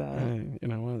shorts about it. Hey, you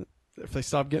know what? If they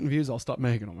stop getting views, I'll stop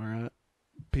making them, all right?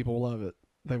 People love it.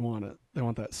 They want it. They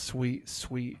want that sweet,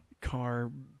 sweet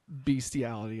car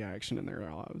bestiality action in their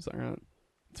lives, all right?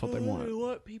 That's what they want. I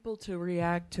want people to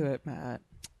react to it, Matt.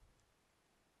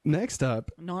 Next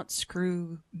up. Not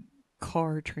screw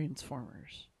car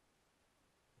Transformers.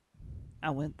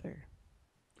 I went there.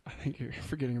 I think you're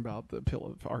forgetting about the appeal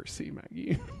of RC,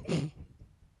 Maggie.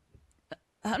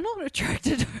 I'm not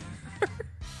attracted to her.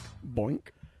 Boink.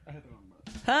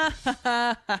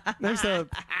 Next up,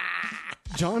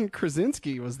 John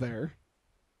Krasinski was there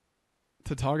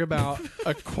to talk about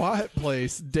A Quiet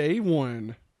Place Day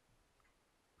 1.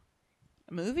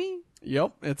 A movie?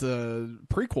 Yep, it's a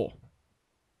prequel.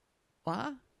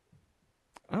 Why?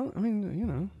 I mean, you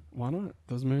know, why not?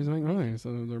 Those movies make money,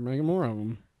 so they're making more of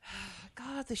them.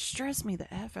 God, they stress me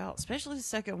the F out, especially the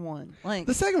second one. Like,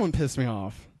 The second one pissed me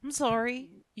off. I'm sorry.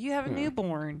 You have a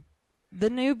newborn. The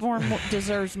newborn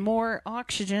deserves more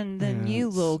oxygen than you,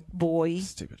 little boy.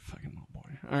 Stupid fucking little boy.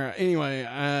 All right.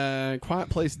 Anyway, Quiet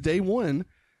Place Day 1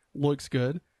 looks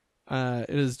good. It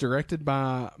is directed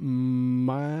by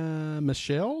Michael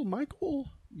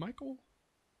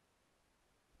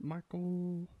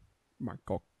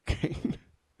Caine.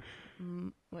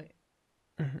 Wait.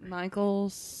 Michael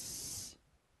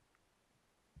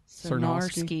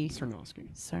Sarnowski.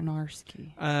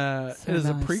 It is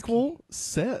a prequel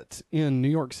set in New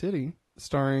York City,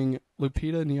 starring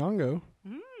Lupita Nyong'o.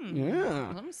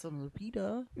 Yeah. Let me some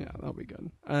Lupita. Yeah, that'll be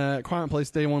good. Quiet Place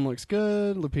Day 1 looks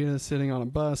good. Lupita is sitting on a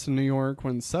bus in New York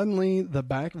when suddenly the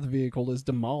back of the vehicle is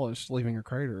demolished, leaving a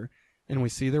crater, and we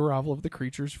see the arrival of the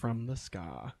creatures from the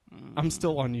sky. I'm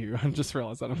still on you. I just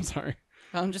realized that. I'm sorry.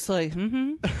 I'm just like,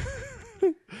 I'm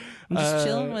just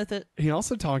chilling with it. He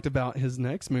also talked about his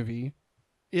next movie,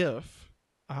 If,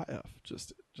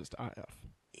 just IF.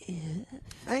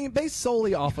 I mean, based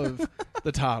solely off of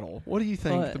the title. What do you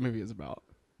think the movie is about?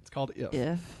 It's called If.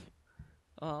 If.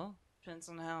 Well, depends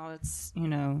on how it's,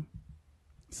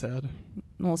 Said.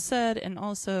 said, and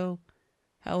also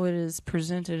how it is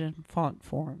presented in font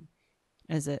form.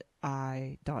 Is it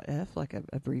I.F, like an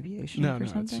abbreviation No, for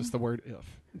something? it's just the word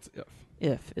if. It's if.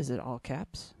 If. Is it all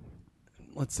caps?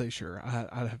 Let's say sure.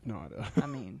 I have no idea. I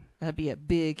mean, that'd be a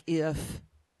big if.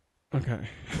 Okay.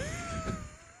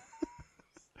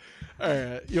 All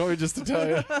right. You want me just to tell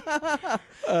you?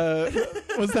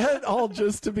 Was that all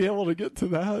just to be able to get to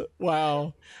that?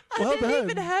 Wow. Well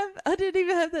done. I didn't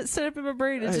even have that set up in my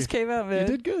brain. It Hey, just came out, man. You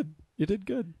did good. You did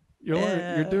good.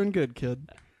 You're doing good, kid.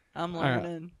 I'm All right.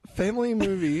 learning. Family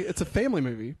movie. It's a family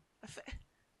movie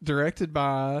directed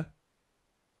by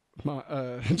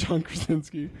John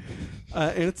Krasinski,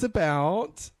 and it's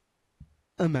about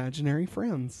imaginary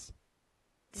friends.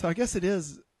 So I guess it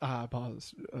is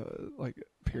pause, like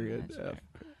period.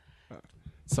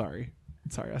 Sorry,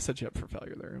 I set you up for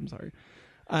failure there. I'm sorry.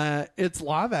 It's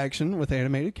live action with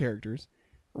animated characters.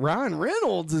 Ryan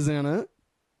Reynolds is in it,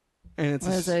 and it's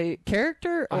As a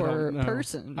character I or don't know.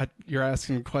 person? You're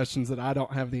asking questions that I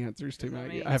don't have the answers to,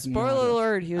 Maggie. I have no spoiler idea.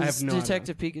 alert, he I was have no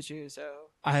Detective Pikachu, so.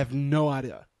 I have no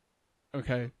idea.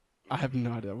 Okay. I have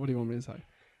no idea. What do you want me to say?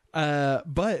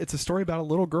 But it's a story about a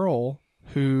little girl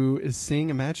who is seeing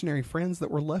imaginary friends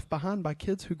that were left behind by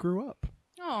kids who grew up.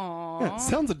 Aww. Yeah, it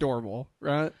sounds adorable,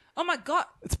 right? Oh my god.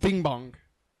 It's Bing Bong.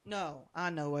 No,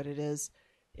 I know what it is.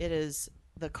 It is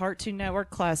the Cartoon Network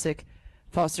classic,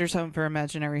 Foster's Home for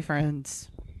Imaginary Friends.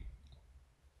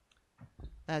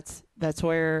 That's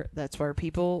where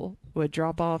people would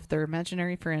drop off their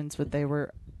imaginary friends when they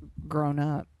were grown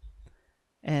up,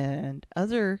 and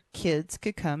other kids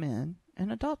could come in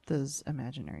and adopt those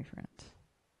imaginary friends.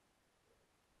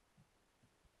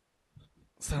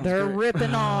 They're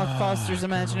ripping off Foster's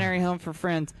Imaginary Home for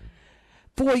Friends.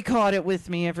 Boycott it with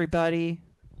me, everybody.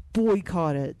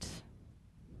 Boycott it.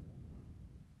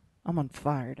 I'm on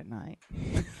fire tonight.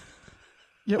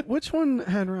 Yeah, which one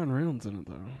had Ryan Reynolds in it,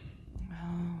 though?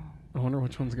 I wonder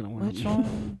which one's going to win. Which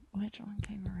one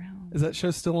came around? Is that show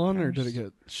still on, or did it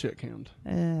get shit canned?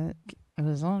 It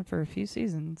was on for a few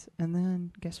seasons, and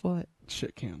then guess what?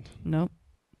 Shit canned. Nope.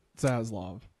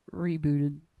 Zaslav.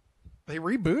 Rebooted. They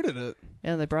rebooted it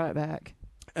Yeah, they brought it back.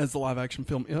 as the live action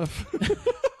film If.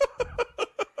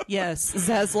 Yes,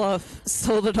 Zaslav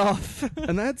sold it off.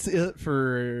 And that's it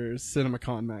for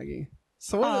CinemaCon, Maggie.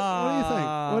 So what do you think?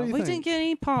 What do you we think? didn't get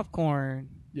any popcorn.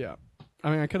 Yeah. I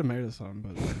mean, I could have made us some,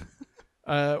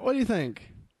 but what do you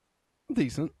think?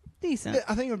 Decent. Decent.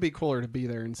 I think it would be cooler to be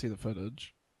there and see the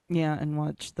footage. Yeah, and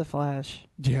watch The Flash.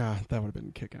 Yeah, that would have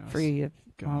been kick-ass. Free of,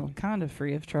 God. kind of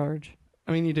free of charge.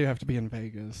 I mean, you do have to be in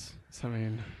Vegas. So, I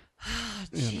mean...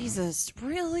 Jesus,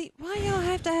 really? Why y'all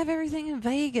have to have everything in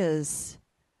Vegas?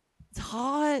 It's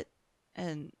hot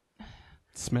and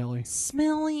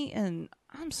smelly, and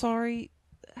I'm sorry,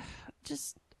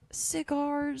 just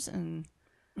cigars and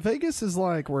Vegas is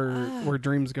like where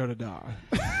dreams go to die.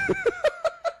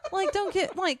 like don't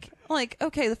get like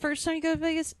okay, the first time you go to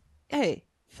Vegas, hey,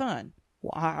 fun.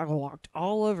 Well, I walked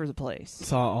all over the place.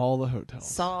 Saw all the hotels.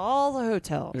 Saw all the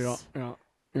hotels.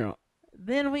 Yeah.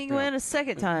 Then we went a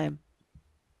second time.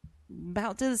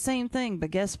 About did the same thing,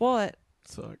 but guess what?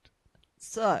 Sucked.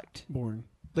 Boring.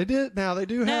 They do No,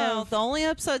 have... the only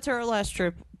upset to our last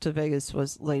trip to Vegas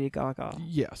was Lady Gaga.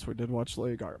 Yes, we did watch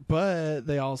Lady Gaga. But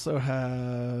they also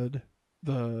had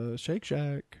the Shake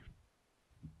Shack.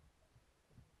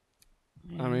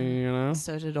 I mean,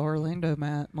 So did Orlando,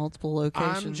 Matt. Multiple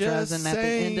locations just rather than at the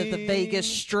end of the Vegas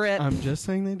Strip. I'm just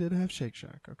saying they did have Shake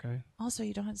Shack, okay? Also,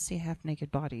 you don't have to see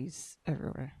half-naked bodies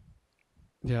everywhere.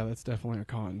 Yeah, that's definitely a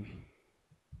con.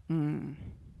 Mm.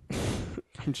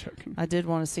 I'm joking. I did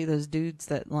want to see those dudes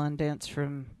that line dance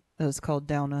from... It was called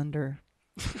Down Under.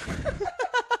 We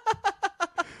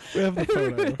have the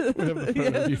photo.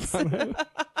 Yes. You found it.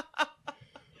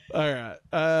 All right.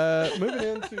 Moving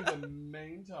into the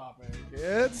main topic.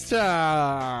 It's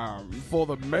time for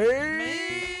the main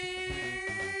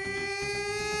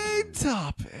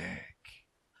topic.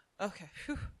 Okay.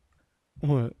 Whew.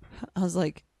 What? I was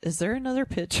like, is there another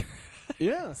picture?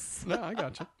 Yes. No, I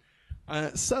got you.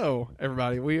 So,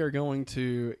 everybody, we are going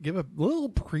to give a little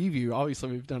preview. Obviously,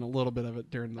 we've done a little bit of it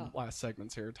during the last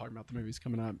segments here, talking about the movies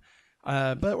coming up.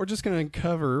 But we're just going to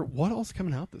cover what else is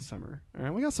coming out this summer. All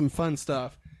right, we got some fun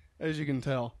stuff, as you can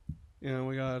tell. You know,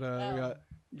 we got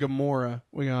Gamora,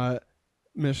 we got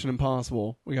Mission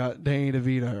Impossible, we got Danny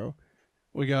DeVito,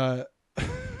 we got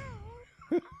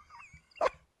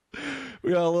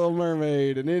Little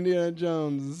Mermaid and Indiana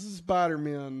Jones,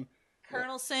 Spider-Man.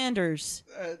 Colonel Sanders.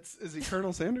 Is he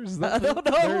Colonel Sanders? Is I that don't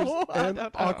know. And I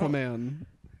don't know. Aquaman.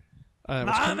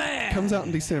 Comes out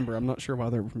in December. I'm not sure why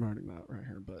they're promoting that right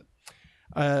here, but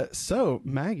so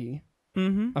Maggie,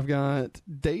 I've got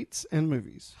dates and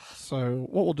movies. So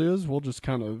what we'll do is we'll just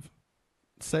kind of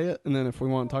say it, and then if we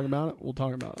want to talk about it, we'll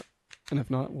talk about it, and if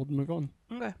not, we'll move on.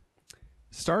 Okay.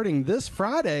 Starting this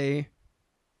Friday,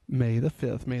 May the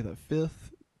 5th. May the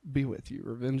 5th be with you.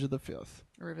 Revenge of the 5th.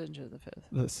 Revenge of the 5th.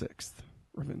 The 6th.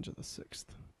 Revenge of the 6th.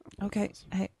 Okay.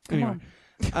 Hey, come Anyway.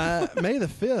 on. May the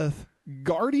 5th,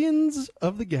 Guardians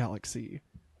of the Galaxy.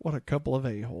 What a couple of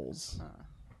a-holes.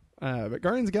 But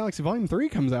Guardians of the Galaxy Volume 3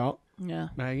 comes out. Yeah.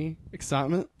 Maggie,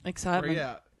 excitement? Excitement. Where you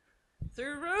at?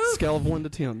 Through the roof. Scale of 1 to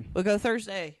 10. We'll go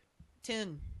Thursday.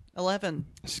 10, 11,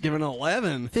 She's giving an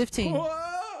 11. 15. Whoa!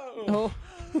 Oh.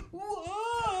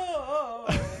 Whoa!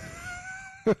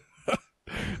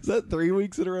 Is that 3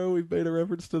 weeks in a row we've made a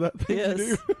reference to that thing? Yes.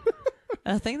 You do?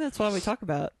 I think that's why we talk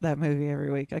about that movie every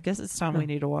week. I guess it's time we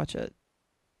need to watch it.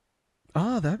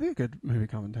 Oh, that'd be a good movie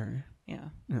commentary. Yeah.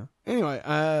 Yeah. Anyway,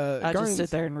 I Guardians. just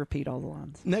sit there and repeat all the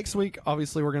lines. Next week,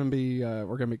 obviously, we're gonna be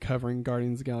covering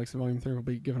Guardians of the Galaxy Volume 3. We'll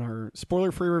be giving our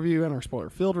spoiler-free review and our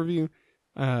spoiler-filled review.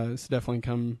 So definitely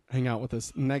come hang out with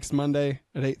us next Monday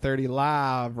at 8:30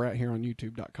 live right here on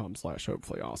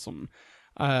youtube.com/hopefullyawesome.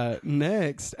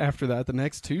 Next, after that, the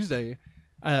next Tuesday.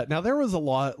 Now there was a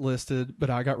lot listed, but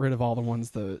I got rid of all the ones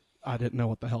that I didn't know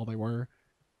what the hell they were.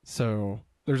 So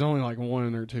there's only like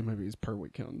 1 or 2 movies per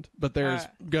weekend, but there's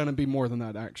gonna be more than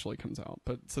that actually comes out.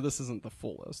 But so this isn't the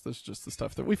full list. This is just the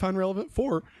stuff that we find relevant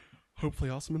for hopefully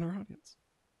awesome in our audience.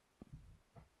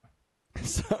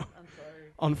 So I'm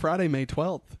sorry. on Friday, May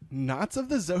 12th, Knights of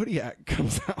the Zodiac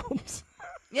comes out.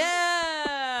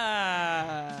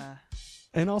 Yeah.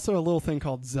 And also a little thing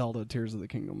called Zelda Tears of the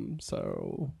Kingdom.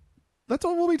 So that's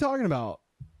what we'll be talking about.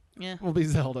 Yeah. Will be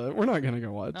Zelda. We're not going to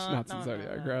go watch Knights of no,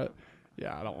 Zodiac, no. right?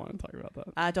 Yeah, I don't want to talk about that.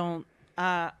 I don't.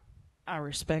 I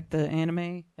respect the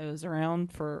anime. It was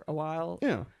around for a while.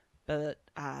 Yeah. But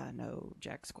I know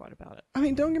jack squat about it. I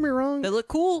mean, don't get me wrong. They look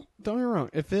cool. Don't get me wrong.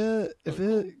 If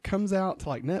it comes out to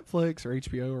like Netflix or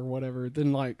HBO or whatever,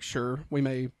 then like sure we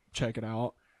may check it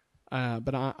out.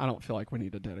 But I don't feel like we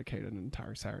need to dedicate an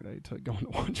entire Saturday to going to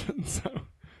watch it. So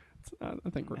I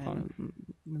think we're fine.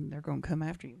 They're going to come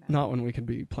after you, man. Not when we can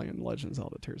be playing Legend of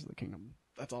Zelda: Tears of the Kingdom.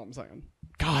 That's all I'm saying.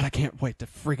 God, I can't wait to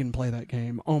freaking play that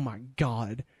game. Oh my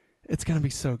God, it's gonna be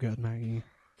so good, Maggie.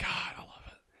 God, I love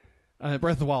it.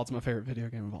 Breath of the Wild's my favorite video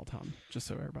game of all time. Just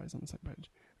so everybody's on the same page.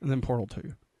 And then Portal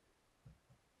 2.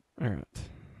 All right,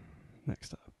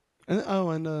 next up.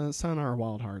 And Sayonara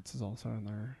Wild Hearts is also in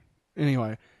there.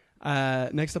 Anyway,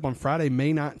 next up on Friday,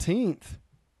 May 19th,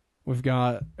 we've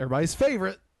got everybody's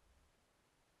favorite,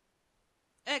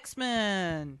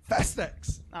 X-Men. Fast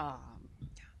X.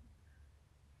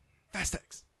 Fast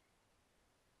X.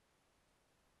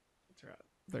 That's right.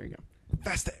 There you go.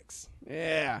 Fast X.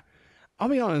 Yeah. I'll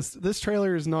be honest, this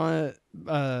trailer is not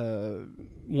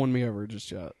won me over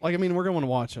just yet. Like, I mean, we're going to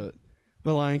watch it.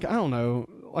 But, like, I don't know.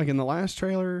 Like, in the last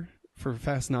trailer for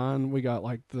Fast 9, we got,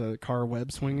 like, the car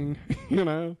web swinging, you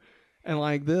know? And,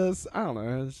 like, this, I don't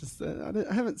know. It's just,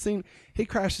 I haven't seen... He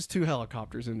crashes 2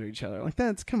 helicopters into each other. Like,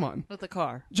 that's... Come on. With the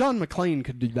car. John McClane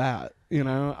could do that, you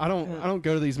know? I don't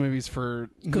go to these movies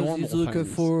for normal Because he's looking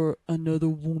things. for another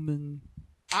woman.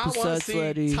 I want to besides see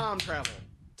Letty. time travel.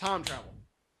 Time travel.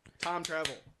 Time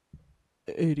travel.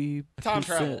 80%. Time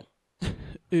travel.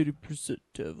 80%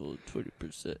 devil,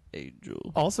 20%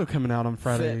 angel. Also coming out on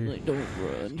Friday. Family, don't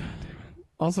run.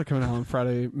 Also coming out on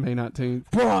Friday, May 19th.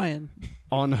 Brian.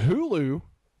 On Hulu,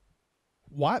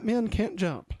 White Men Can't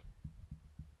Jump.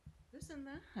 Who's in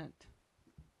that?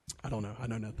 I don't know. I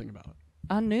know nothing about it.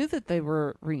 I knew that they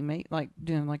were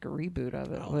doing like a reboot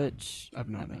of it, Oh, which I've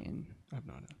no I idea. mean, I have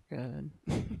no idea. good.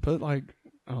 But like,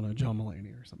 I don't know, John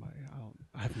Mulaney or somebody.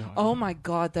 I have no idea. Oh my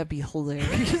God, that'd be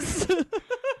hilarious.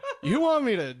 You want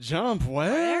me to jump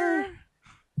where?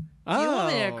 Oh, You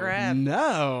want me to grab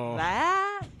no.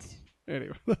 that?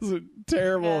 Anyway, those are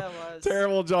terrible, Yeah, it was.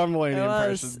 terrible John Mulaney It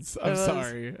was. impressions. It I'm was.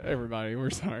 sorry, everybody. We're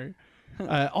sorry.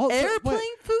 Also, Airplane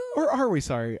wait, food? or are we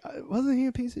sorry? Wasn't he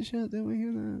a piece of shit? Didn't we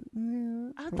hear that?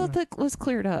 Yeah. I thought that was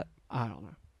cleared up. I don't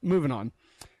know. Moving on.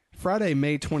 Friday,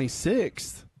 May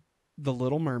 26th, The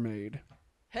Little Mermaid.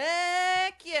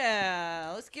 Heck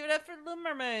yeah. Let's give it up for Little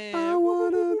Mermaid. I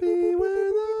wanna be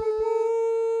where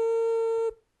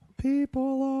the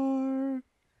people are.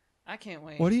 I can't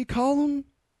wait. What do you call them?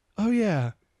 Oh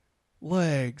yeah,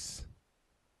 legs.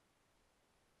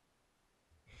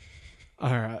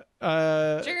 All right.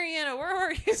 Jerianna, where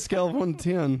were you? Scale of 1 to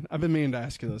 10. I've been meaning to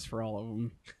ask you this for all of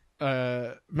them.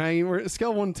 Maggie, we're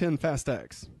scale of 1 to 10. Fast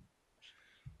X.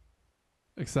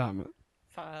 Excitement.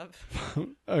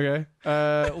 5. Okay.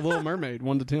 Little Mermaid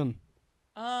 1 to 10.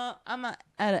 I'm at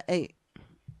an 8.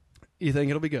 You think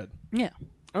it'll be good? Yeah.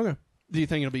 Okay. Do you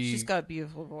think it'll be? She's got a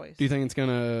beautiful voice. Do you think it's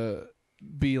gonna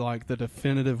be like the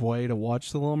definitive way to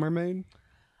watch The Little Mermaid?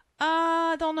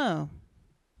 I don't know.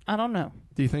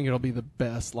 Do you think it'll be the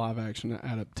best live action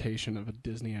adaptation of a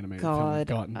Disney animated film we've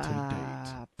gotten to date?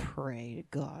 I pray to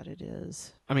God it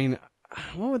is. I mean,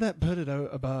 what would that put it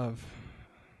above?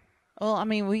 Well, I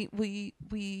mean, we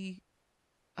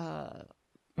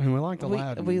liked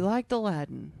Aladdin. We liked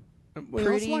Aladdin. We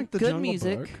Pretty also liked the good Jungle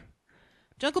music. Book.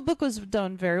 Jungle Book was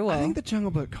done very well. I think the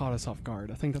Jungle Book caught us off guard.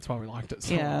 I think that's why we liked it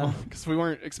so well. Because we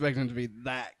weren't expecting it to be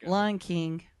that good. Lion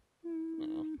King.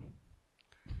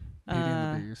 Beauty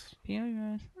and the Beast.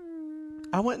 Yeah.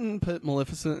 I wouldn't put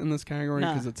Maleficent in this category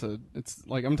because it's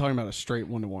like I'm talking about a straight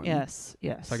 1-to-1. Yes.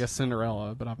 So I guess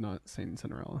Cinderella, but I've not seen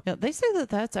Cinderella. Yeah, they say that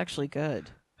that's actually good.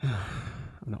 I'm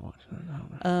not watching it. I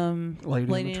don't know.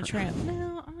 Lady and the Tramp.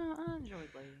 No, I enjoyed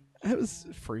Lady and the Tramp. It was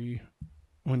free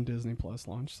when Disney Plus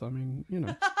launched, so I mean, you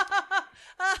know.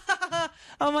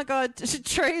 Oh my God,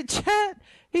 Trey in chat.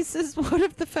 He says, "What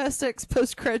if the Fast X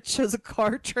post credit shows a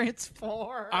car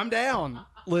transform?" I'm down.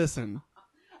 Listen.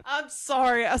 I'm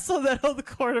sorry, I saw that on the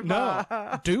corner. No,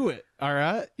 do it. All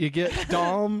right, you get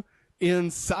Dom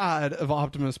inside of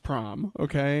Optimus Prime.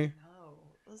 Okay. No,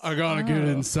 I gotta get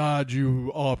inside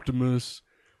you, Optimus.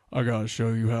 I gotta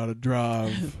show you how to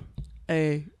drive.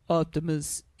 Hey,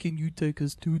 Optimus, can you take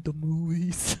us to the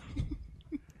movies?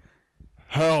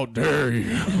 How dare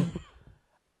you?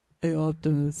 Hey,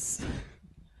 Optimus.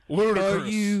 Ludicrous. Are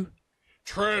you...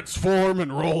 Transform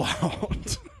and roll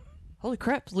out. Holy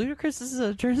crap, Ludacris is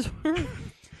a transformer?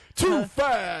 Too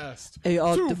fast. Hey,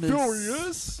 Optimus. Too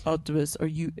furious. Optimus, are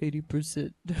you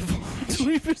 80% devil,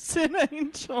 20%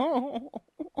 angel?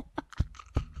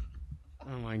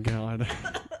 Oh my God.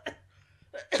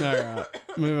 All right,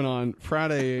 moving on.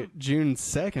 Friday, June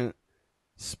 2nd,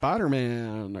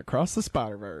 Spider-Man Across the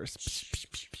Spider-Verse.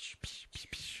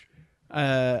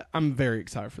 I'm very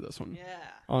excited for this one. Yeah.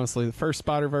 Honestly, the first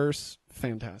Spider-Verse,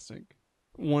 fantastic.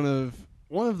 One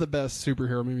of the best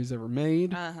superhero movies ever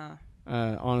made.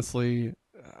 Honestly,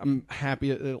 I'm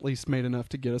happy it at least made enough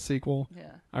to get a sequel.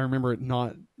 Yeah. I remember it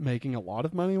not making a lot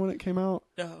of money when it came out.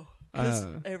 No. Because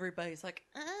everybody's like,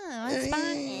 oh, it's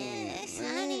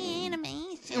funny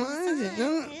animation. Why is it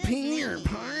not Peter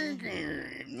Parker?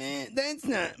 Man, that's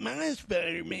not my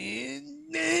Spider-Man.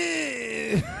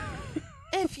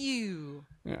 F you.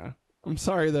 Yeah. I'm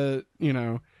sorry that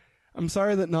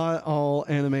not all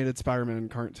animated Spider-Man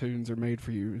cartoons are made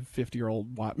for you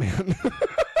 50-year-old white man.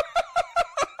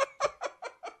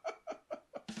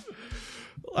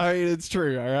 I mean, it's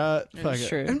true, all right? It's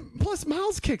true. And plus,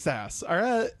 Miles kicks ass, all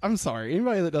right? I'm sorry.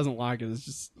 Anybody that doesn't like it is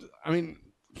just, I mean,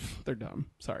 they're dumb.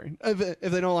 Sorry. If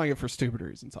they don't like it for stupid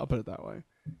reasons, I'll put it that way.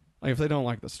 Like, if they don't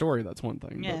like the story, that's one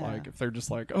thing. Yeah. But, like, if they're just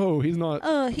like, oh, he's not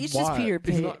he's white. just Peter,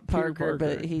 He's not Peter Parker,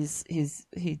 but he's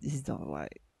not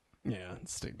white. Yeah,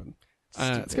 it's stupid.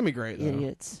 It's gonna be great though.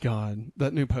 Idiots. God,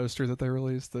 that new poster that they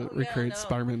released that recreates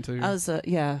Spider-Man 2. I was I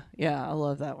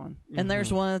love that one. And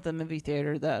there's one at the movie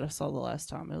theater that I saw the last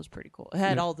time. It was pretty cool. It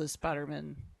had all the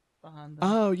Spider-Man behind them.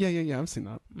 Oh yeah. I've seen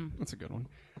that. That's a good one.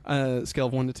 Scale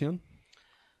of 1 to 10.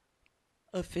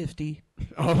 A 50.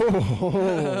 Oh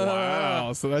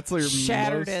wow! So that's like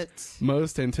Shattered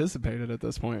most anticipated at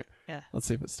this point. Yeah. Let's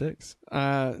see if it sticks.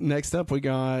 Next up, we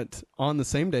got On the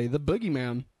Same Day, The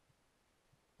Boogeyman.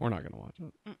 We're not gonna watch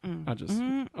it.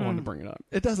 I wanted to bring it up.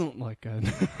 It doesn't look like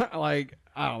good. Like,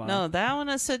 I don't know. No, that one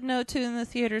I said no to in the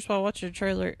theaters while watching the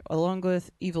trailer, along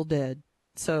with Evil Dead.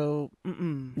 So,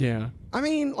 yeah. I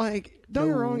mean, like, don't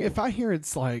get me wrong. If I hear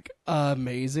it's like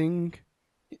amazing,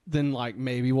 then like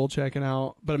maybe we'll check it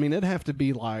out. But I mean, it'd have to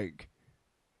be like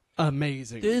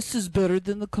amazing. This is better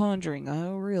than The Conjuring.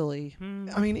 Oh, really?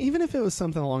 I mean, even if it was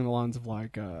something along the lines of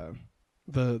like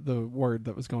the word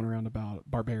that was going around about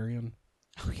Barbarian.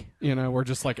 Oh, yeah. You know, where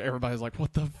just like everybody's like,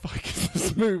 what the fuck is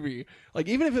this movie? Like,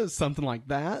 even if it was something like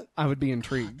that, I would be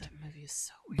intrigued. God, that movie is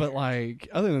so weird. But like,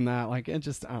 other than that, like, it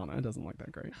just, I don't know, it doesn't look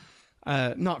that great.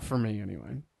 Not for me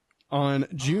anyway. On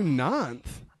June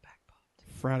 9th,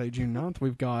 Friday, June 9th,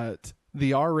 we've got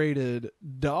the R-rated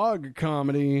dog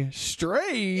comedy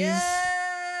Strays.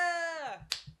 Yeah!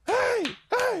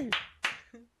 Hey!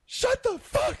 Shut the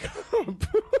fuck up!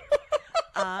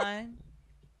 I'm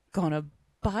gonna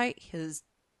bite his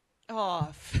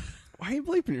off. Why are you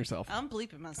bleeping yourself? I'm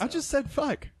bleeping myself. I just said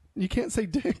fuck. You can't say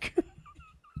dick.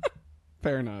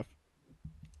 Fair enough.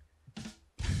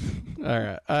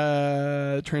 All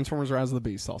right. Transformers Rise of the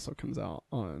Beast also comes out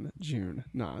on June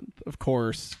 9th. Of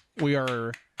course, we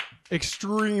are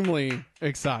extremely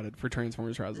excited for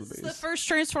Transformers: Rise of This the is the Beast. first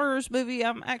Transformers movie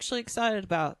I'm actually excited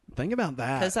about Think about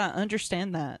that. because I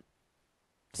understand that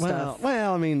stuff.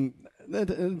 Well, I mean, it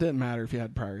didn't matter if you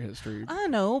had prior history. I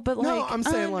know, but like, No, I'm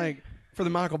saying I- like for the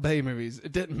Michael Bay movies,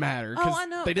 it didn't matter because I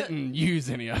know, they but- didn't use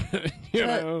any of it. You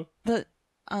know? but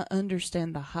I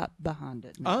understand the hype behind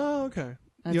it. now. Oh, okay.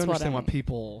 That's You what understand I why mean.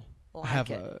 people Like have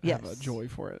it. a Yes. joy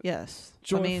for it. Yes,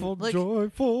 Joyful, I mean, look,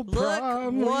 joyful, look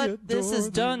primarily what this adore has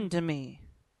thee. done to me.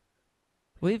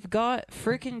 We've got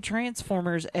freaking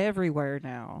Transformers everywhere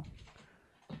now.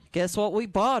 Guess what we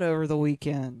bought over the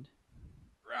weekend?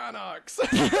 Rhinox.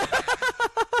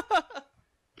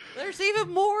 There's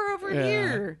even more over Yeah.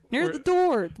 here near We're- the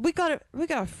door. We got a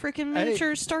freaking Hey,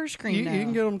 miniature star screen You now.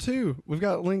 can get them too. We've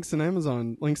got links to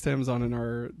Amazon in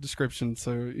our description,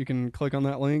 so you can click on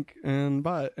that link and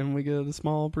buy it, and we get a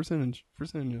small percentage for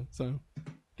sending you. So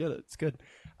get it. It's good.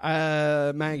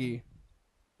 Maggie,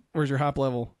 where's your hype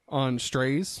level on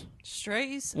Strays?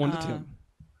 Strays 1 to 10.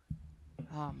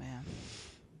 Oh man,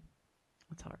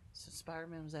 that's hard. So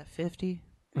Spider-Man was at 50.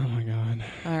 Oh my god.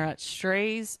 All right,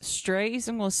 Strays.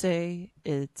 I'm gonna say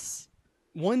it's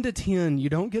 1 to 10. You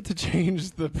don't get to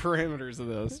change the parameters of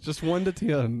this. Just 1 to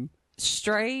 10.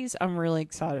 Strays. I'm really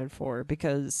excited for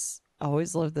because I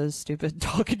always loved those stupid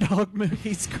dog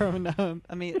movies growing up.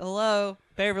 I mean, hello,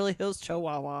 Beverly Hills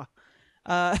Chihuahua.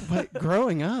 But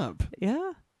growing up,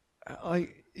 Yeah.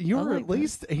 like you I were like at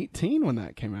least 18 when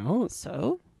that came out.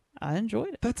 So I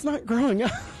enjoyed it. That's not growing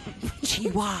up.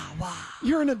 Chihuahua.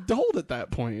 You're an adult at that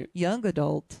point. Young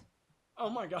adult. Oh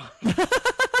my god.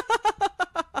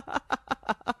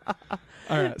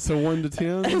 All right, so 1 to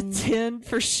 10. 10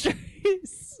 for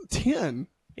Strays. 10.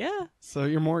 Yeah. So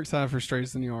you're more excited for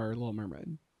Strays than you are Little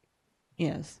Mermaid.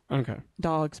 Yes. Okay.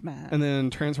 Dogs mad. And then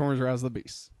Transformers: Rise of the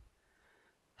Beast.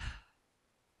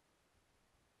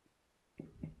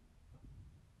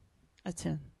 A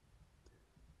 10.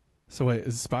 So wait,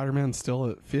 is Spider-Man still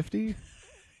at 50?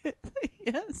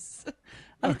 Yes.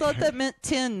 I thought that meant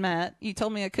 10, Matt. You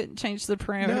told me I couldn't change the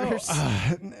parameters.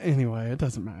 Anyway, it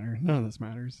doesn't matter. None of this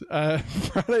matters.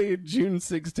 Friday, June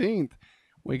 16th,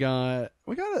 we got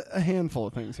a handful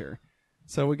of things here.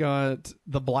 So we got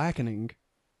The Blackening.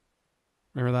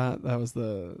 Remember that? That was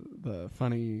the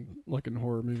funny looking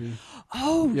horror movie.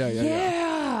 Oh,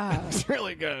 Yeah. It's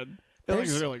really good. It looks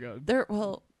There's- really good.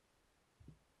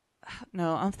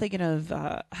 No, I'm thinking of,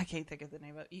 I can't think of the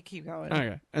name of it. You keep going.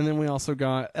 Okay. And then we also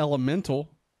got Elemental,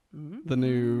 Mm-hmm. the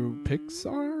new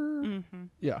Pixar. Mm-hmm.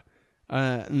 Yeah.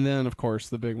 And then, of course,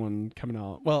 the big one coming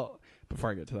out. Well, before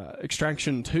I get to that,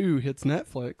 Extraction 2 hits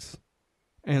Netflix,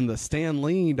 and the Stan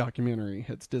Lee documentary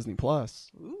hits Disney Plus.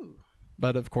 Ooh.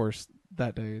 But, of course,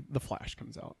 that day, The Flash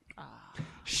comes out. Ah.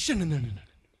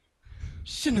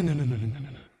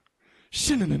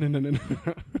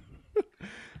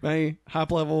 May,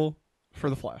 hype level for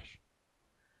The Flash.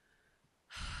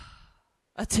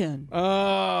 A 10.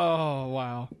 Oh,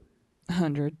 wow.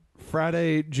 100.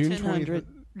 Friday, June 1000. 20th.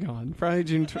 God. Friday,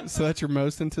 June. So that's your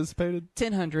most anticipated?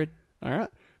 1000. All right.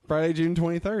 Friday, June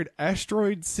 23rd.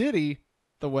 Asteroid City,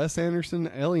 the Wes Anderson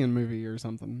alien movie or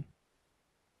something.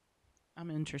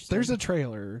 I'm interested. There's a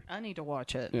trailer. I need to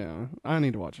watch it. Yeah. I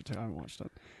need to watch it too. I haven't watched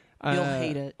it. You'll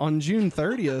hate it. On June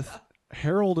 30th,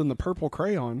 Harold and the Purple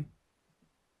Crayon.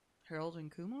 Harold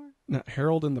and Kumar? No,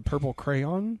 Harold and the Purple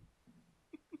Crayon.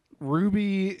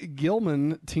 Ruby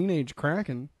Gilman, Teenage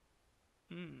Kraken.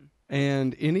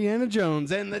 And Indiana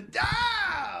Jones and the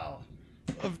Dial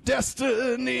of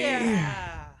Destiny.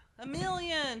 Yeah. A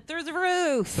million through the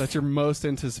roof. That's your most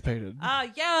anticipated.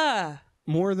 Yeah.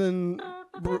 More than.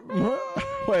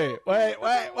 Wait.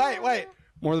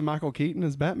 More than Michael Keaton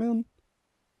as Batman?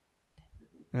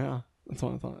 Yeah, that's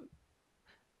what I thought.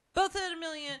 Both at a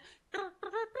million.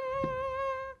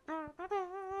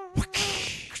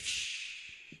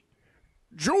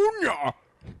 Junior!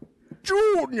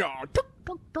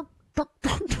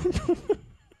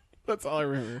 That's all I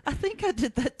remember. I think I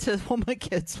did that to one of my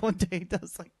kids one day. I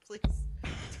was like, please.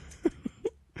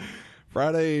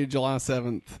 Friday, July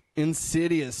 7th.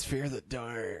 Insidious, Fear the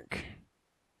Dark.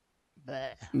 Bleh.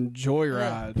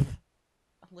 Joyride.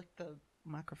 I licked the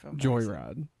microphone.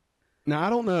 Joyride. Now, I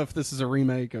don't know if this is a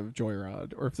remake of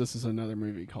Joyride or if this is another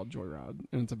movie called Joyride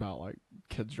and it's about like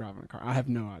kids driving a car. I have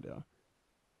no idea.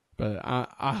 But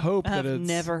I hope that I've it's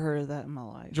never heard of that in my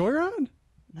life. Joyride?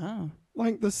 No.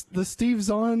 Like the Steve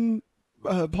Zahn,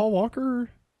 Paul Walker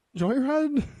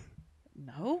Joyride?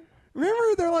 No?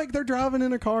 Remember, they're driving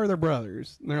in a car, they're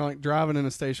brothers. And they're like driving in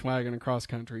a station wagon across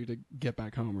country to get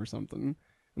back home or something.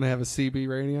 And they have a CB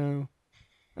radio.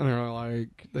 And they're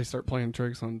like, they start playing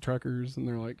tricks on truckers. And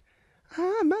they're like,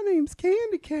 Hi, my name's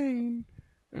Candy Cane.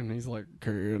 And he's like,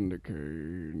 Candy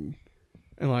Cane.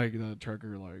 And like the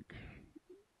trucker like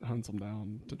hunts him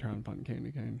down to try and find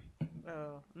Candy Cane.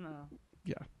 Oh, no.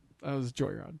 Yeah, that was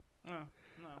Joyride. Oh,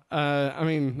 no. I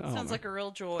mean, Sounds like a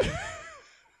real joy.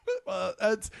 well,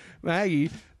 that's Maggie.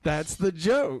 That's the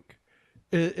joke.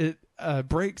 It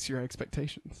breaks your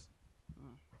expectations.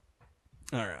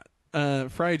 All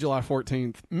right. Friday, July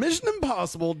 14th. Mission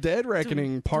Impossible: Dead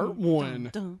Reckoning Part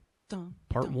 1.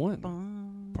 Part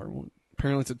 1. Part 1.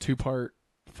 Apparently, it's a 2-part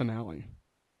finale.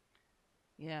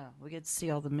 Yeah, we get to see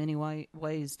all the many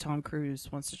ways Tom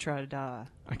Cruise wants to try to die.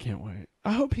 I can't wait.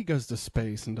 I hope he goes to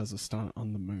space and does a stunt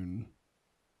on the moon.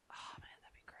 Oh, man,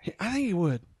 that'd be great. I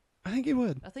think he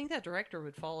would. I think that director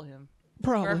would follow him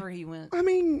Probably. wherever he went. I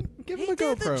mean, give him a GoPro.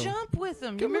 He did the jump with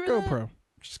him. Give him a Remember GoPro.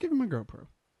 Just give him a GoPro.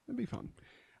 It'd be fun.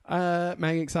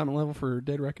 Maggie, excitement level for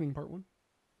Dead Reckoning Part 1?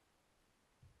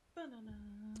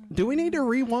 Do we need to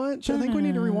rewatch? I think we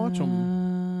need to rewatch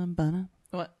them.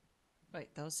 What?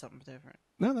 Wait, that was something different.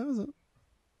 No, that was it.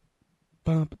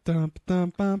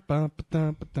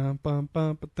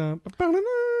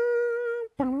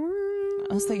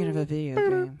 I was thinking of a video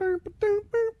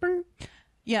game.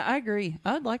 Yeah, I agree.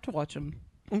 I'd like to watch them.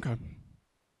 Okay.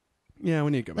 Yeah,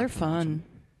 we need to go back. They're and watch fun. them.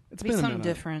 It's Be been a something minute.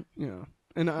 different. Yeah,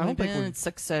 and I We've don't think been in we've,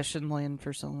 Succession land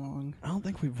for so long. I don't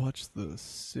think we've watched the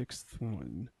 6th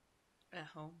one. At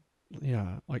home?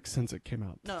 Yeah, like since it came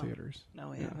out to No. theaters. No,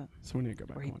 we Yeah. haven't. So we need to go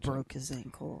back Where and he watch broke his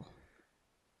ankle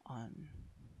on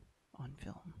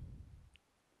film. it.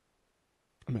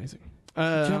 Amazing.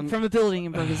 Jumped from a building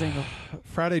and broke his ankle.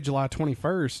 Friday, July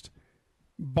 21st.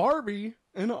 Barbie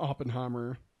and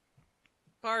Oppenheimer.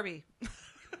 Barbie.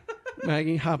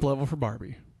 Maggie, hype level for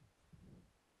Barbie.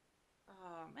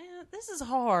 Oh man, this is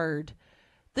hard.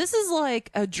 This is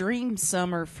like a dream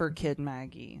summer for Kid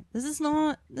Maggie. This is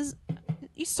not this.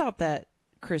 You stop that,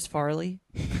 Chris Farley.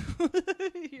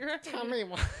 You're right. Tommy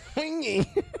Wingy.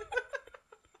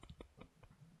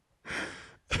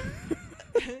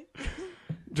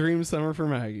 Dream summer for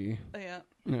Maggie. Yeah.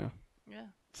 Yeah. Yeah.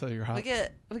 So you're hype.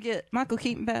 We get Michael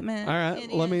Keaton Batman. All right,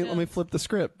 Indiana let me Jones, flip the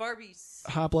script. Barbie's.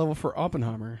 Hype level for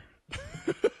Oppenheimer.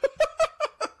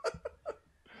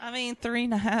 I mean,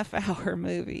 3.5 hour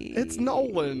movie. It's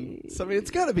Nolan, so I mean,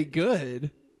 it's got to be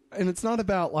good, and it's not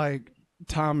about like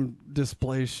time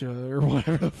dysplasia or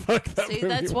whatever the fuck that See, movie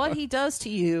that's what was. he does to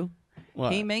you.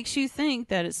 What? He makes you think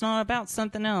that it's not about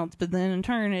something else, but then in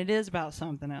turn, it is about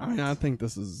something else. I mean, I think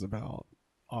this is about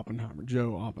Oppenheimer,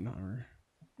 Joe Oppenheimer,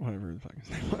 whatever the fuck his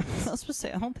name was. I was supposed to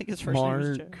say, I don't think his first name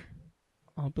is Joe. Mark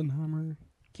Oppenheimer,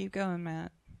 Keep going,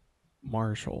 Matt.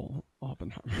 Marshall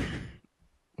Oppenheimer,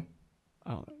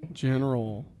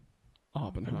 General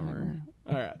Oppenheimer.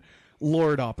 All right,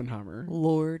 Lord Oppenheimer.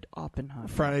 Lord Oppenheimer.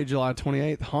 Friday, July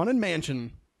 28th, Haunted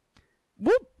Mansion.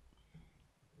 Whoop.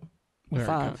 We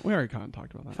already kind of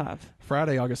talked about that. 5.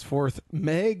 Friday, August 4th,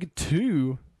 Meg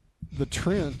 2, The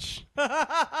Trench.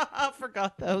 I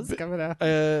forgot that was coming out.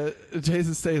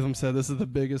 Jason Statham said this is the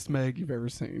biggest Meg you've ever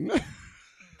seen.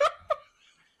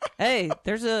 Hey,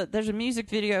 there's a music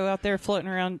video out there floating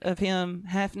around of him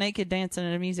half naked dancing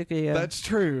in a music video. That's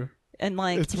true. And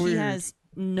like it's he weird. has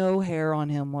no hair on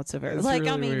him whatsoever. It's like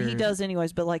really I mean he weird. does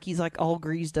anyways, but like he's like all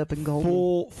greased up and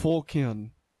golden. Full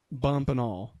kin, bump and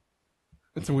all.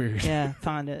 It's weird. Yeah,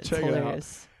 find it. It's Check it out.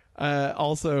 hilarious.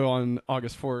 Also on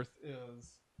August 4th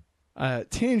is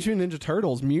Teenage Mutant Ninja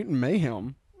Turtles Mutant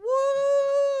Mayhem.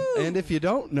 Woo! And if you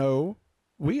don't know,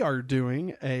 we are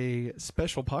doing a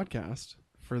special podcast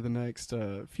for the next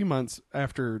few months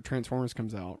after Transformers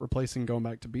comes out, replacing Going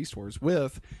Back to Beast Wars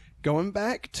with Going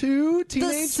Back to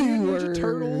Teenage Mutant Ninja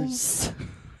Turtles.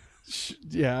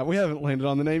 Yeah, we haven't landed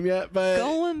on the name yet, but...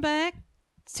 Going back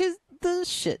to the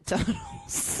shit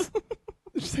tunnels.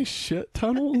 Did you say shit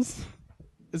tunnels?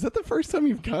 Is that the first time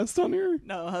you've cussed on here?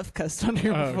 No, I've cussed on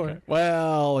here before. Okay.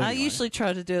 Well, I anyway. usually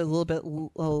try to do it a little bit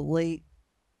late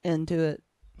into it.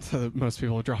 So that most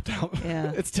people have dropped out.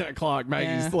 Yeah. It's 10 o'clock.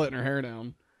 Maggie's letting her hair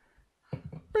down.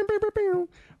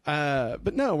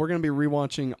 But no, we're going to be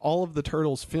rewatching all of the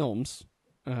Turtles films,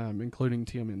 including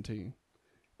TMNT.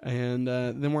 And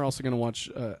then we're also going to watch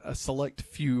a select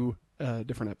few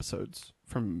different episodes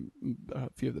from a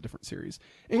few of the different series,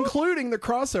 including the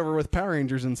crossover with Power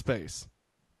Rangers in space.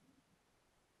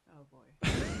 Oh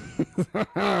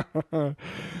boy.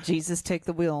 Jesus, take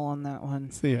the wheel on that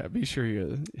one. So yeah, be sure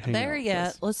you hang There out yet. with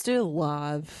us. Let's do a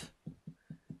live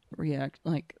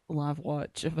live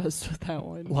watch of us with that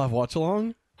one. Live watch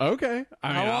along? Okay.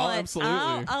 I mean, I'll want- absolutely.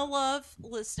 I love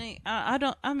listening.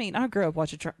 I grew up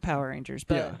watching Power Rangers,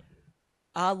 but Yeah.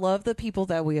 I love the people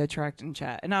that we attract in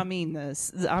chat. And I mean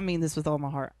this with all my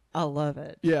heart. I love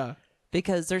it. Yeah.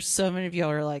 because there's so many of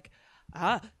y'all are like,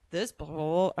 this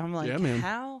blah. I'm like, Yeah, man.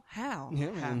 how?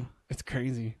 Yeah, man. It's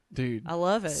crazy, dude. I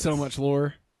love it. So much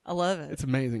lore. I love it. It's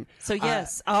amazing. So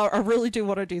yes, I really do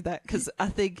want to do that because I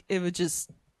think it would just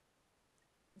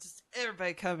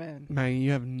everybody come in. Man,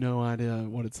 you have no idea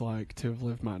what it's like to have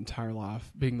lived my entire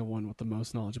life being the one with the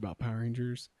most knowledge about Power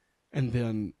Rangers, and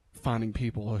then finding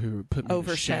people who put me to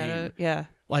Overshadow. shame. Yeah.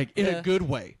 Like in a good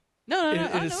way. No, It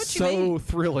I know is what you so mean.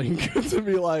 thrilling to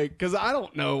be like, because I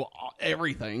don't know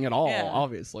everything at all, Yeah.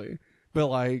 obviously, but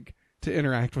like to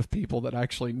interact with people that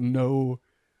actually know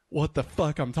what the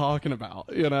fuck I'm talking about,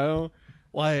 you know?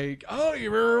 Like, oh,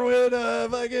 you remember when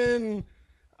fucking,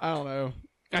 I don't know,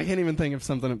 I can't even think of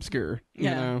something obscure, you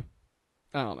Yeah. know?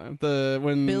 I don't know,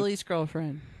 when Billy's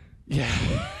girlfriend.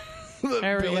 yeah.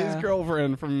 Billy's Yeah.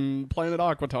 girlfriend from Planet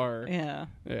Aquatar. Yeah.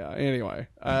 Yeah. Anyway,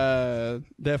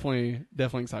 definitely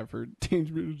excited for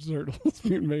Teenage Mutant Ninja Turtles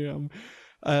Mutant Mayhem.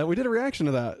 We did a reaction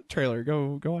to that trailer.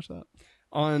 Go watch that.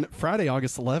 On Friday,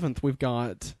 August 11th, we've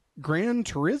got Gran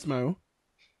Turismo.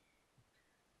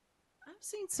 I've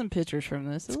seen some pictures from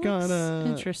this. It It's looks got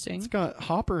interesting. It's got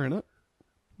Hopper in it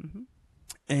Mhm.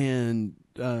 and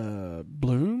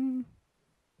Bloom.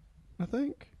 I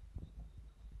think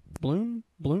Bloom.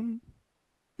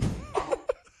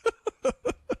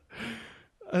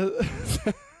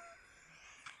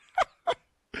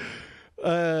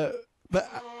 But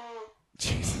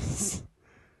Jesus,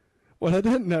 what I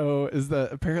didn't know is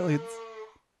that apparently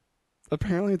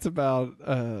it's about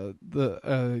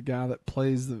the guy that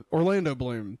plays the Orlando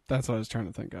Bloom. That's what I was trying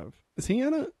to think of. Is he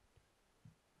in it?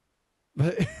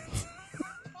 But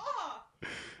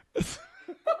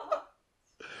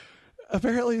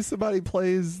apparently somebody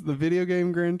plays the video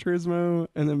game Gran Turismo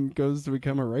and then goes to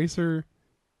become a racer.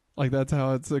 Like that's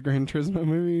how it's a Gran Turismo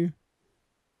movie.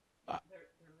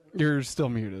 You're still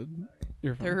muted.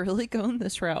 You're fine. They're really going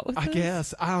this route with I this?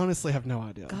 guess. I honestly have no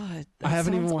idea. God, I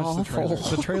haven't even watched awful. the trailer.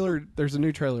 The trailer, there's a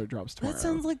new trailer that drops tomorrow. That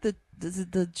sounds like the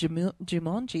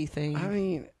Jumanji thing. I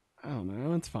mean, I don't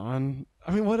know. It's fine.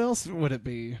 I mean, what else would it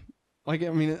be? Like, I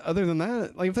mean, other than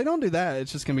that, like if they don't do that,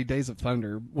 it's just gonna be Days of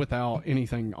Thunder without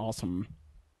anything awesome.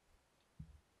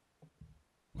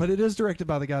 But it is directed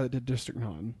by the guy that did District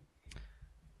 9.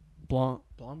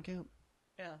 Blomkamp?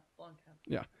 Yeah, Blomkamp.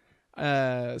 Yeah.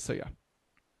 So yeah.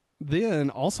 Then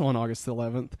also on August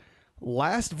 11th,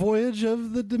 Last Voyage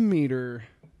of the Demeter,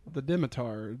 the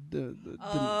Demeter, the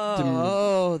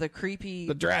creepy,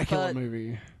 the Dracula butt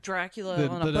movie, Dracula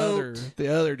on a boat. the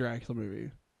other Dracula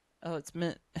movie. Oh, it's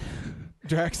meant.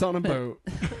 Drax on a boat.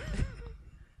 It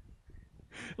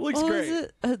looks What great. is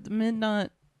it?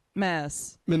 Midnight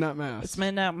Mass. Midnight Mass. It's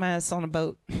Midnight Mass on a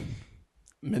boat.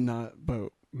 Midnight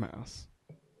boat mass.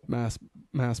 Mass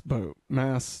boat.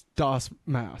 Mass DOS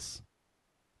mass.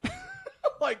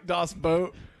 Like DOS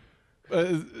boat.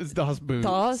 It's DOS boot.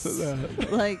 DOS? So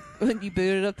Like when you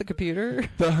booted up the computer?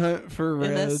 the hunt for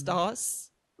red. MS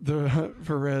DOS? The hunt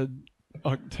for red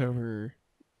October.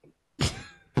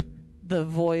 The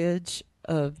voyage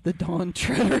of the Dawn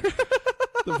Treader.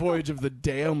 The voyage of the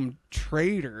damn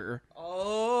traitor.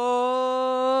 Oh,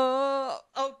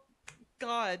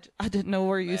 God. I didn't know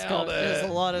where you was going. There's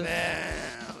a lot of...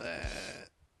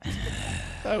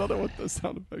 I don't know what those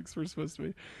sound effects were supposed to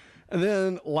be. And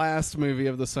then last movie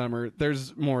of the summer.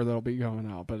 There's more that'll be going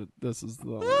out, but this is the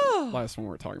last one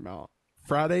we're talking about.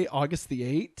 Friday, August the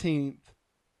 18th.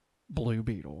 Blue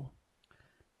Beetle.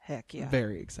 Heck yeah.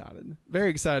 Very excited. Very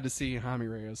excited to see Jaime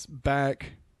Reyes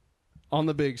back on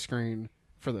the big screen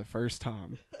for the first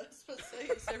time. I was supposed to say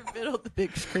he's never been on the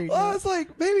big screen. Well, I was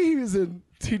like, maybe he was in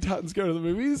Teen Titans Go to the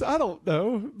Movies. I don't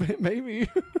know. Maybe.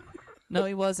 No,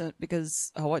 he wasn't,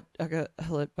 because I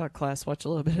let my class watch a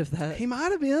little bit of that. He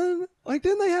might have been. Like,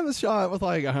 didn't they have a shot with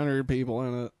like 100 people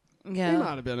in it? Yeah. He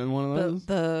might have been in one of those.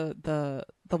 The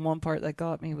one part that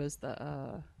got me was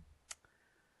the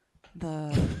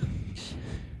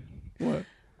What?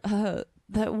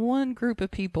 that one group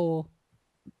of people.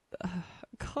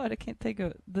 God, I can't think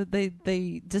of it.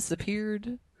 They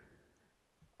disappeared.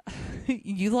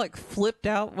 You like flipped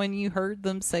out when you heard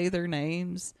them say their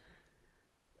names.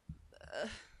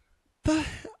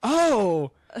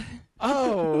 Oh,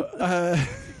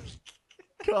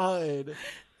 God.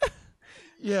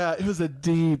 Yeah, it was a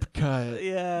deep cut.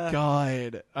 Yeah.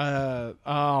 God.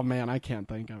 Oh man, I can't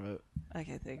think of it. I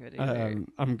can't think of it either.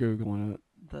 I'm Googling it.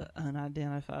 The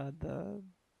unidentified, the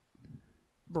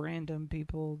random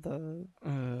people, the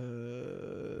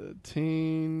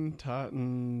Teen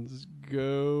Titans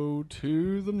Go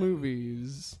to the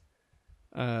Movies.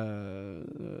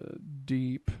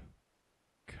 Deep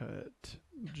cut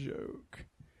joke.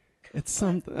 It's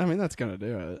something. I mean, that's gonna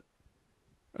do it.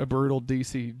 A brutal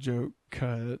DC joke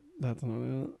cut. That's not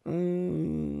it.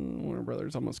 Warner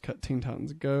Brothers almost cut Teen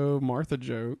Titans Go. Martha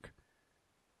joke.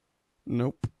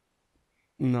 Nope.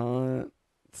 Not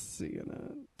seeing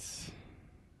it.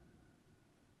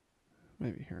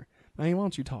 Maybe here. Maggie, why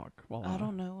don't you talk? While I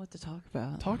don't know what to talk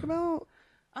about. Talk about?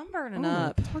 I'm burning I don't know.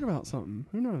 up. Talk about something.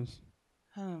 Who knows?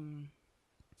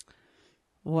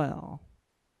 Well,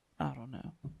 I don't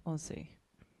know. Let's see.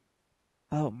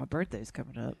 Oh, my birthday's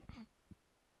coming up.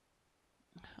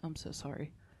 I'm so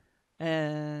sorry.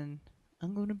 And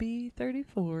I'm going to be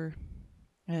 34.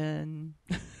 And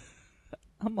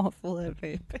I'm awful at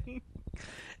vaping.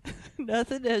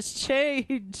 Nothing has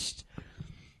changed.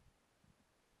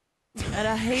 And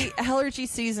I hate allergy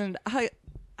season. I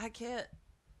can't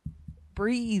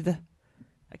breathe.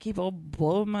 I keep all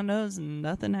blowing my nose and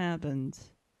nothing happens.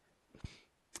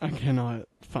 I cannot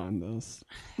find this.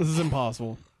 This is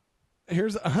impossible.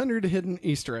 Here's 100 hidden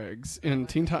Easter eggs in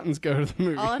Teen Titans Go to the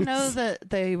Movies. All I know that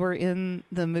they were in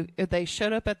the movie. They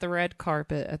showed up at the red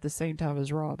carpet at the same time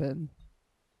as Robin,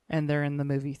 and they're in the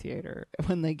movie theater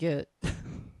when they get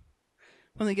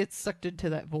sucked into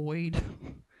that void.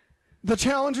 The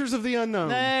Challengers of the Unknown.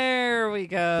 There we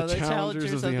go. The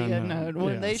Challengers of the Unknown.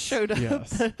 When they Yes, showed up.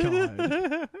 Yes.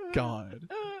 God.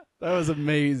 That was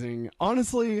amazing.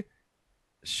 Honestly,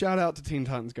 shout out to Teen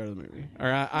Titans Go to the Movie. All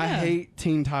right. I hate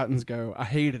Teen Titans Go. I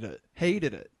hated it.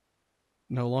 Hated it.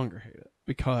 No longer hate it.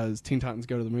 Because Teen Titans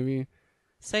Go to the Movie.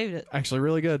 Saved it. Actually,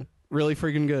 really good. Really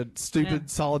freaking good. Stupid, Yeah.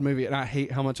 solid movie. And I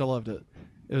hate how much I loved it.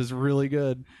 It was really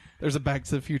good. There's a Back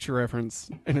to the Future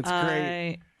reference. And it's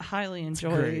great. I highly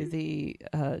enjoy the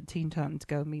Teen Titans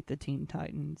Go Meet the Teen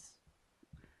Titans.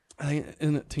 I think,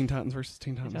 isn't it Teen Titans versus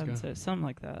Teen Titans Go? Something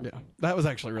like that. Yeah. That was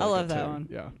actually really I good love that too. one.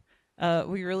 Yeah.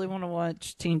 We really want to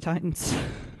watch Teen Titans.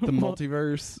 The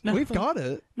multiverse. No. We've got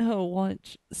it. No,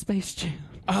 watch Space Jam.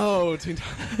 Oh, Teen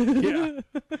Titans.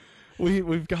 Yeah.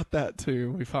 We've got that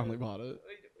too. We finally bought it.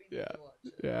 Yeah.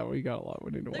 Yeah, we got a lot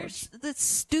we need to watch. That's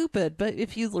stupid, but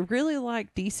if you really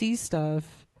like DC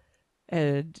stuff,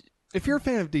 and If you're a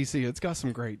fan of DC, it's got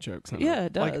some great jokes in it. Yeah,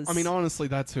 it Like, does. I mean, honestly,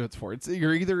 that's who it's for.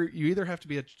 You either have to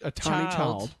be a tiny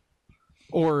child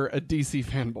or a DC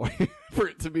fanboy for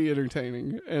it to be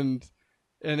entertaining. And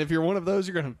if you're one of those,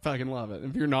 you're gonna fucking love it.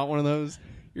 If you're not one of those,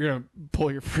 you're gonna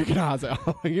pull your freaking eyes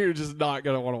out. You're just not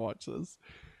gonna want to watch this.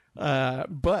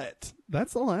 But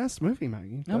that's the last movie,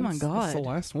 Maggie. Oh my That's God. the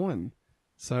last one.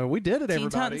 So we did it, Teen everybody.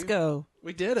 Titans Go.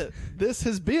 We did it. This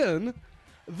has been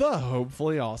the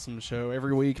Hopefully Awesome Show.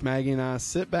 Every week, Maggie and I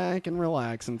sit back and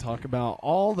relax and talk about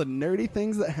all the nerdy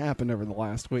things that happened over the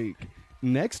last week.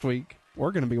 Next week,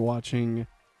 we're going to be watching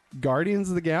Guardians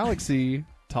of the Galaxy.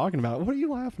 Talking about, what are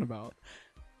you laughing about?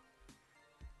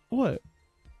 What?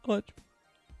 What?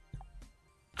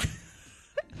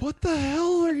 What the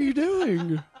hell are you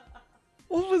doing?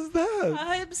 What was that?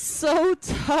 I'm so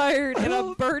tired and I'm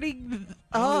don't- burning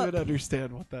I don't up. even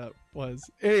understand what that was.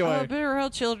 Anyway. I've been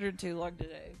around children too long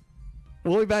today.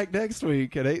 We'll be back next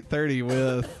week at 8:30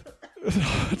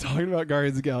 with talking about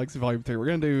Guardians of the Galaxy Volume 3. We're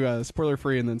going to do spoiler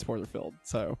free and then spoiler filled.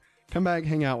 So come back,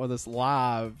 hang out with us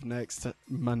live next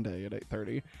Monday at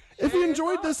 8:30. If you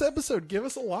enjoyed this episode, give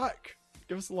us a like.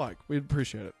 Give us a like. We'd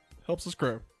appreciate it. Helps us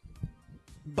grow.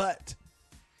 But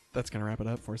that's going to wrap it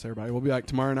up for us, everybody. We'll be back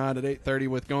tomorrow night at 8:30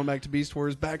 with Going Back to Beast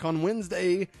Wars. Back on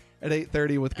Wednesday at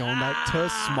 8:30 with Going Back to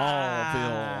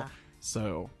Smallville.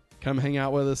 So come hang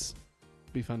out with us.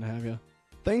 Be fun to have you.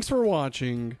 Thanks for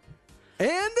watching.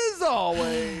 And as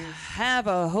always, Have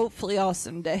a hopefully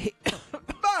awesome day.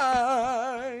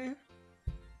 bye.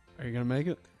 Are you going to make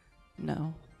it?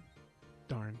 No,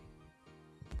 Darn.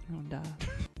 I'm gonna die.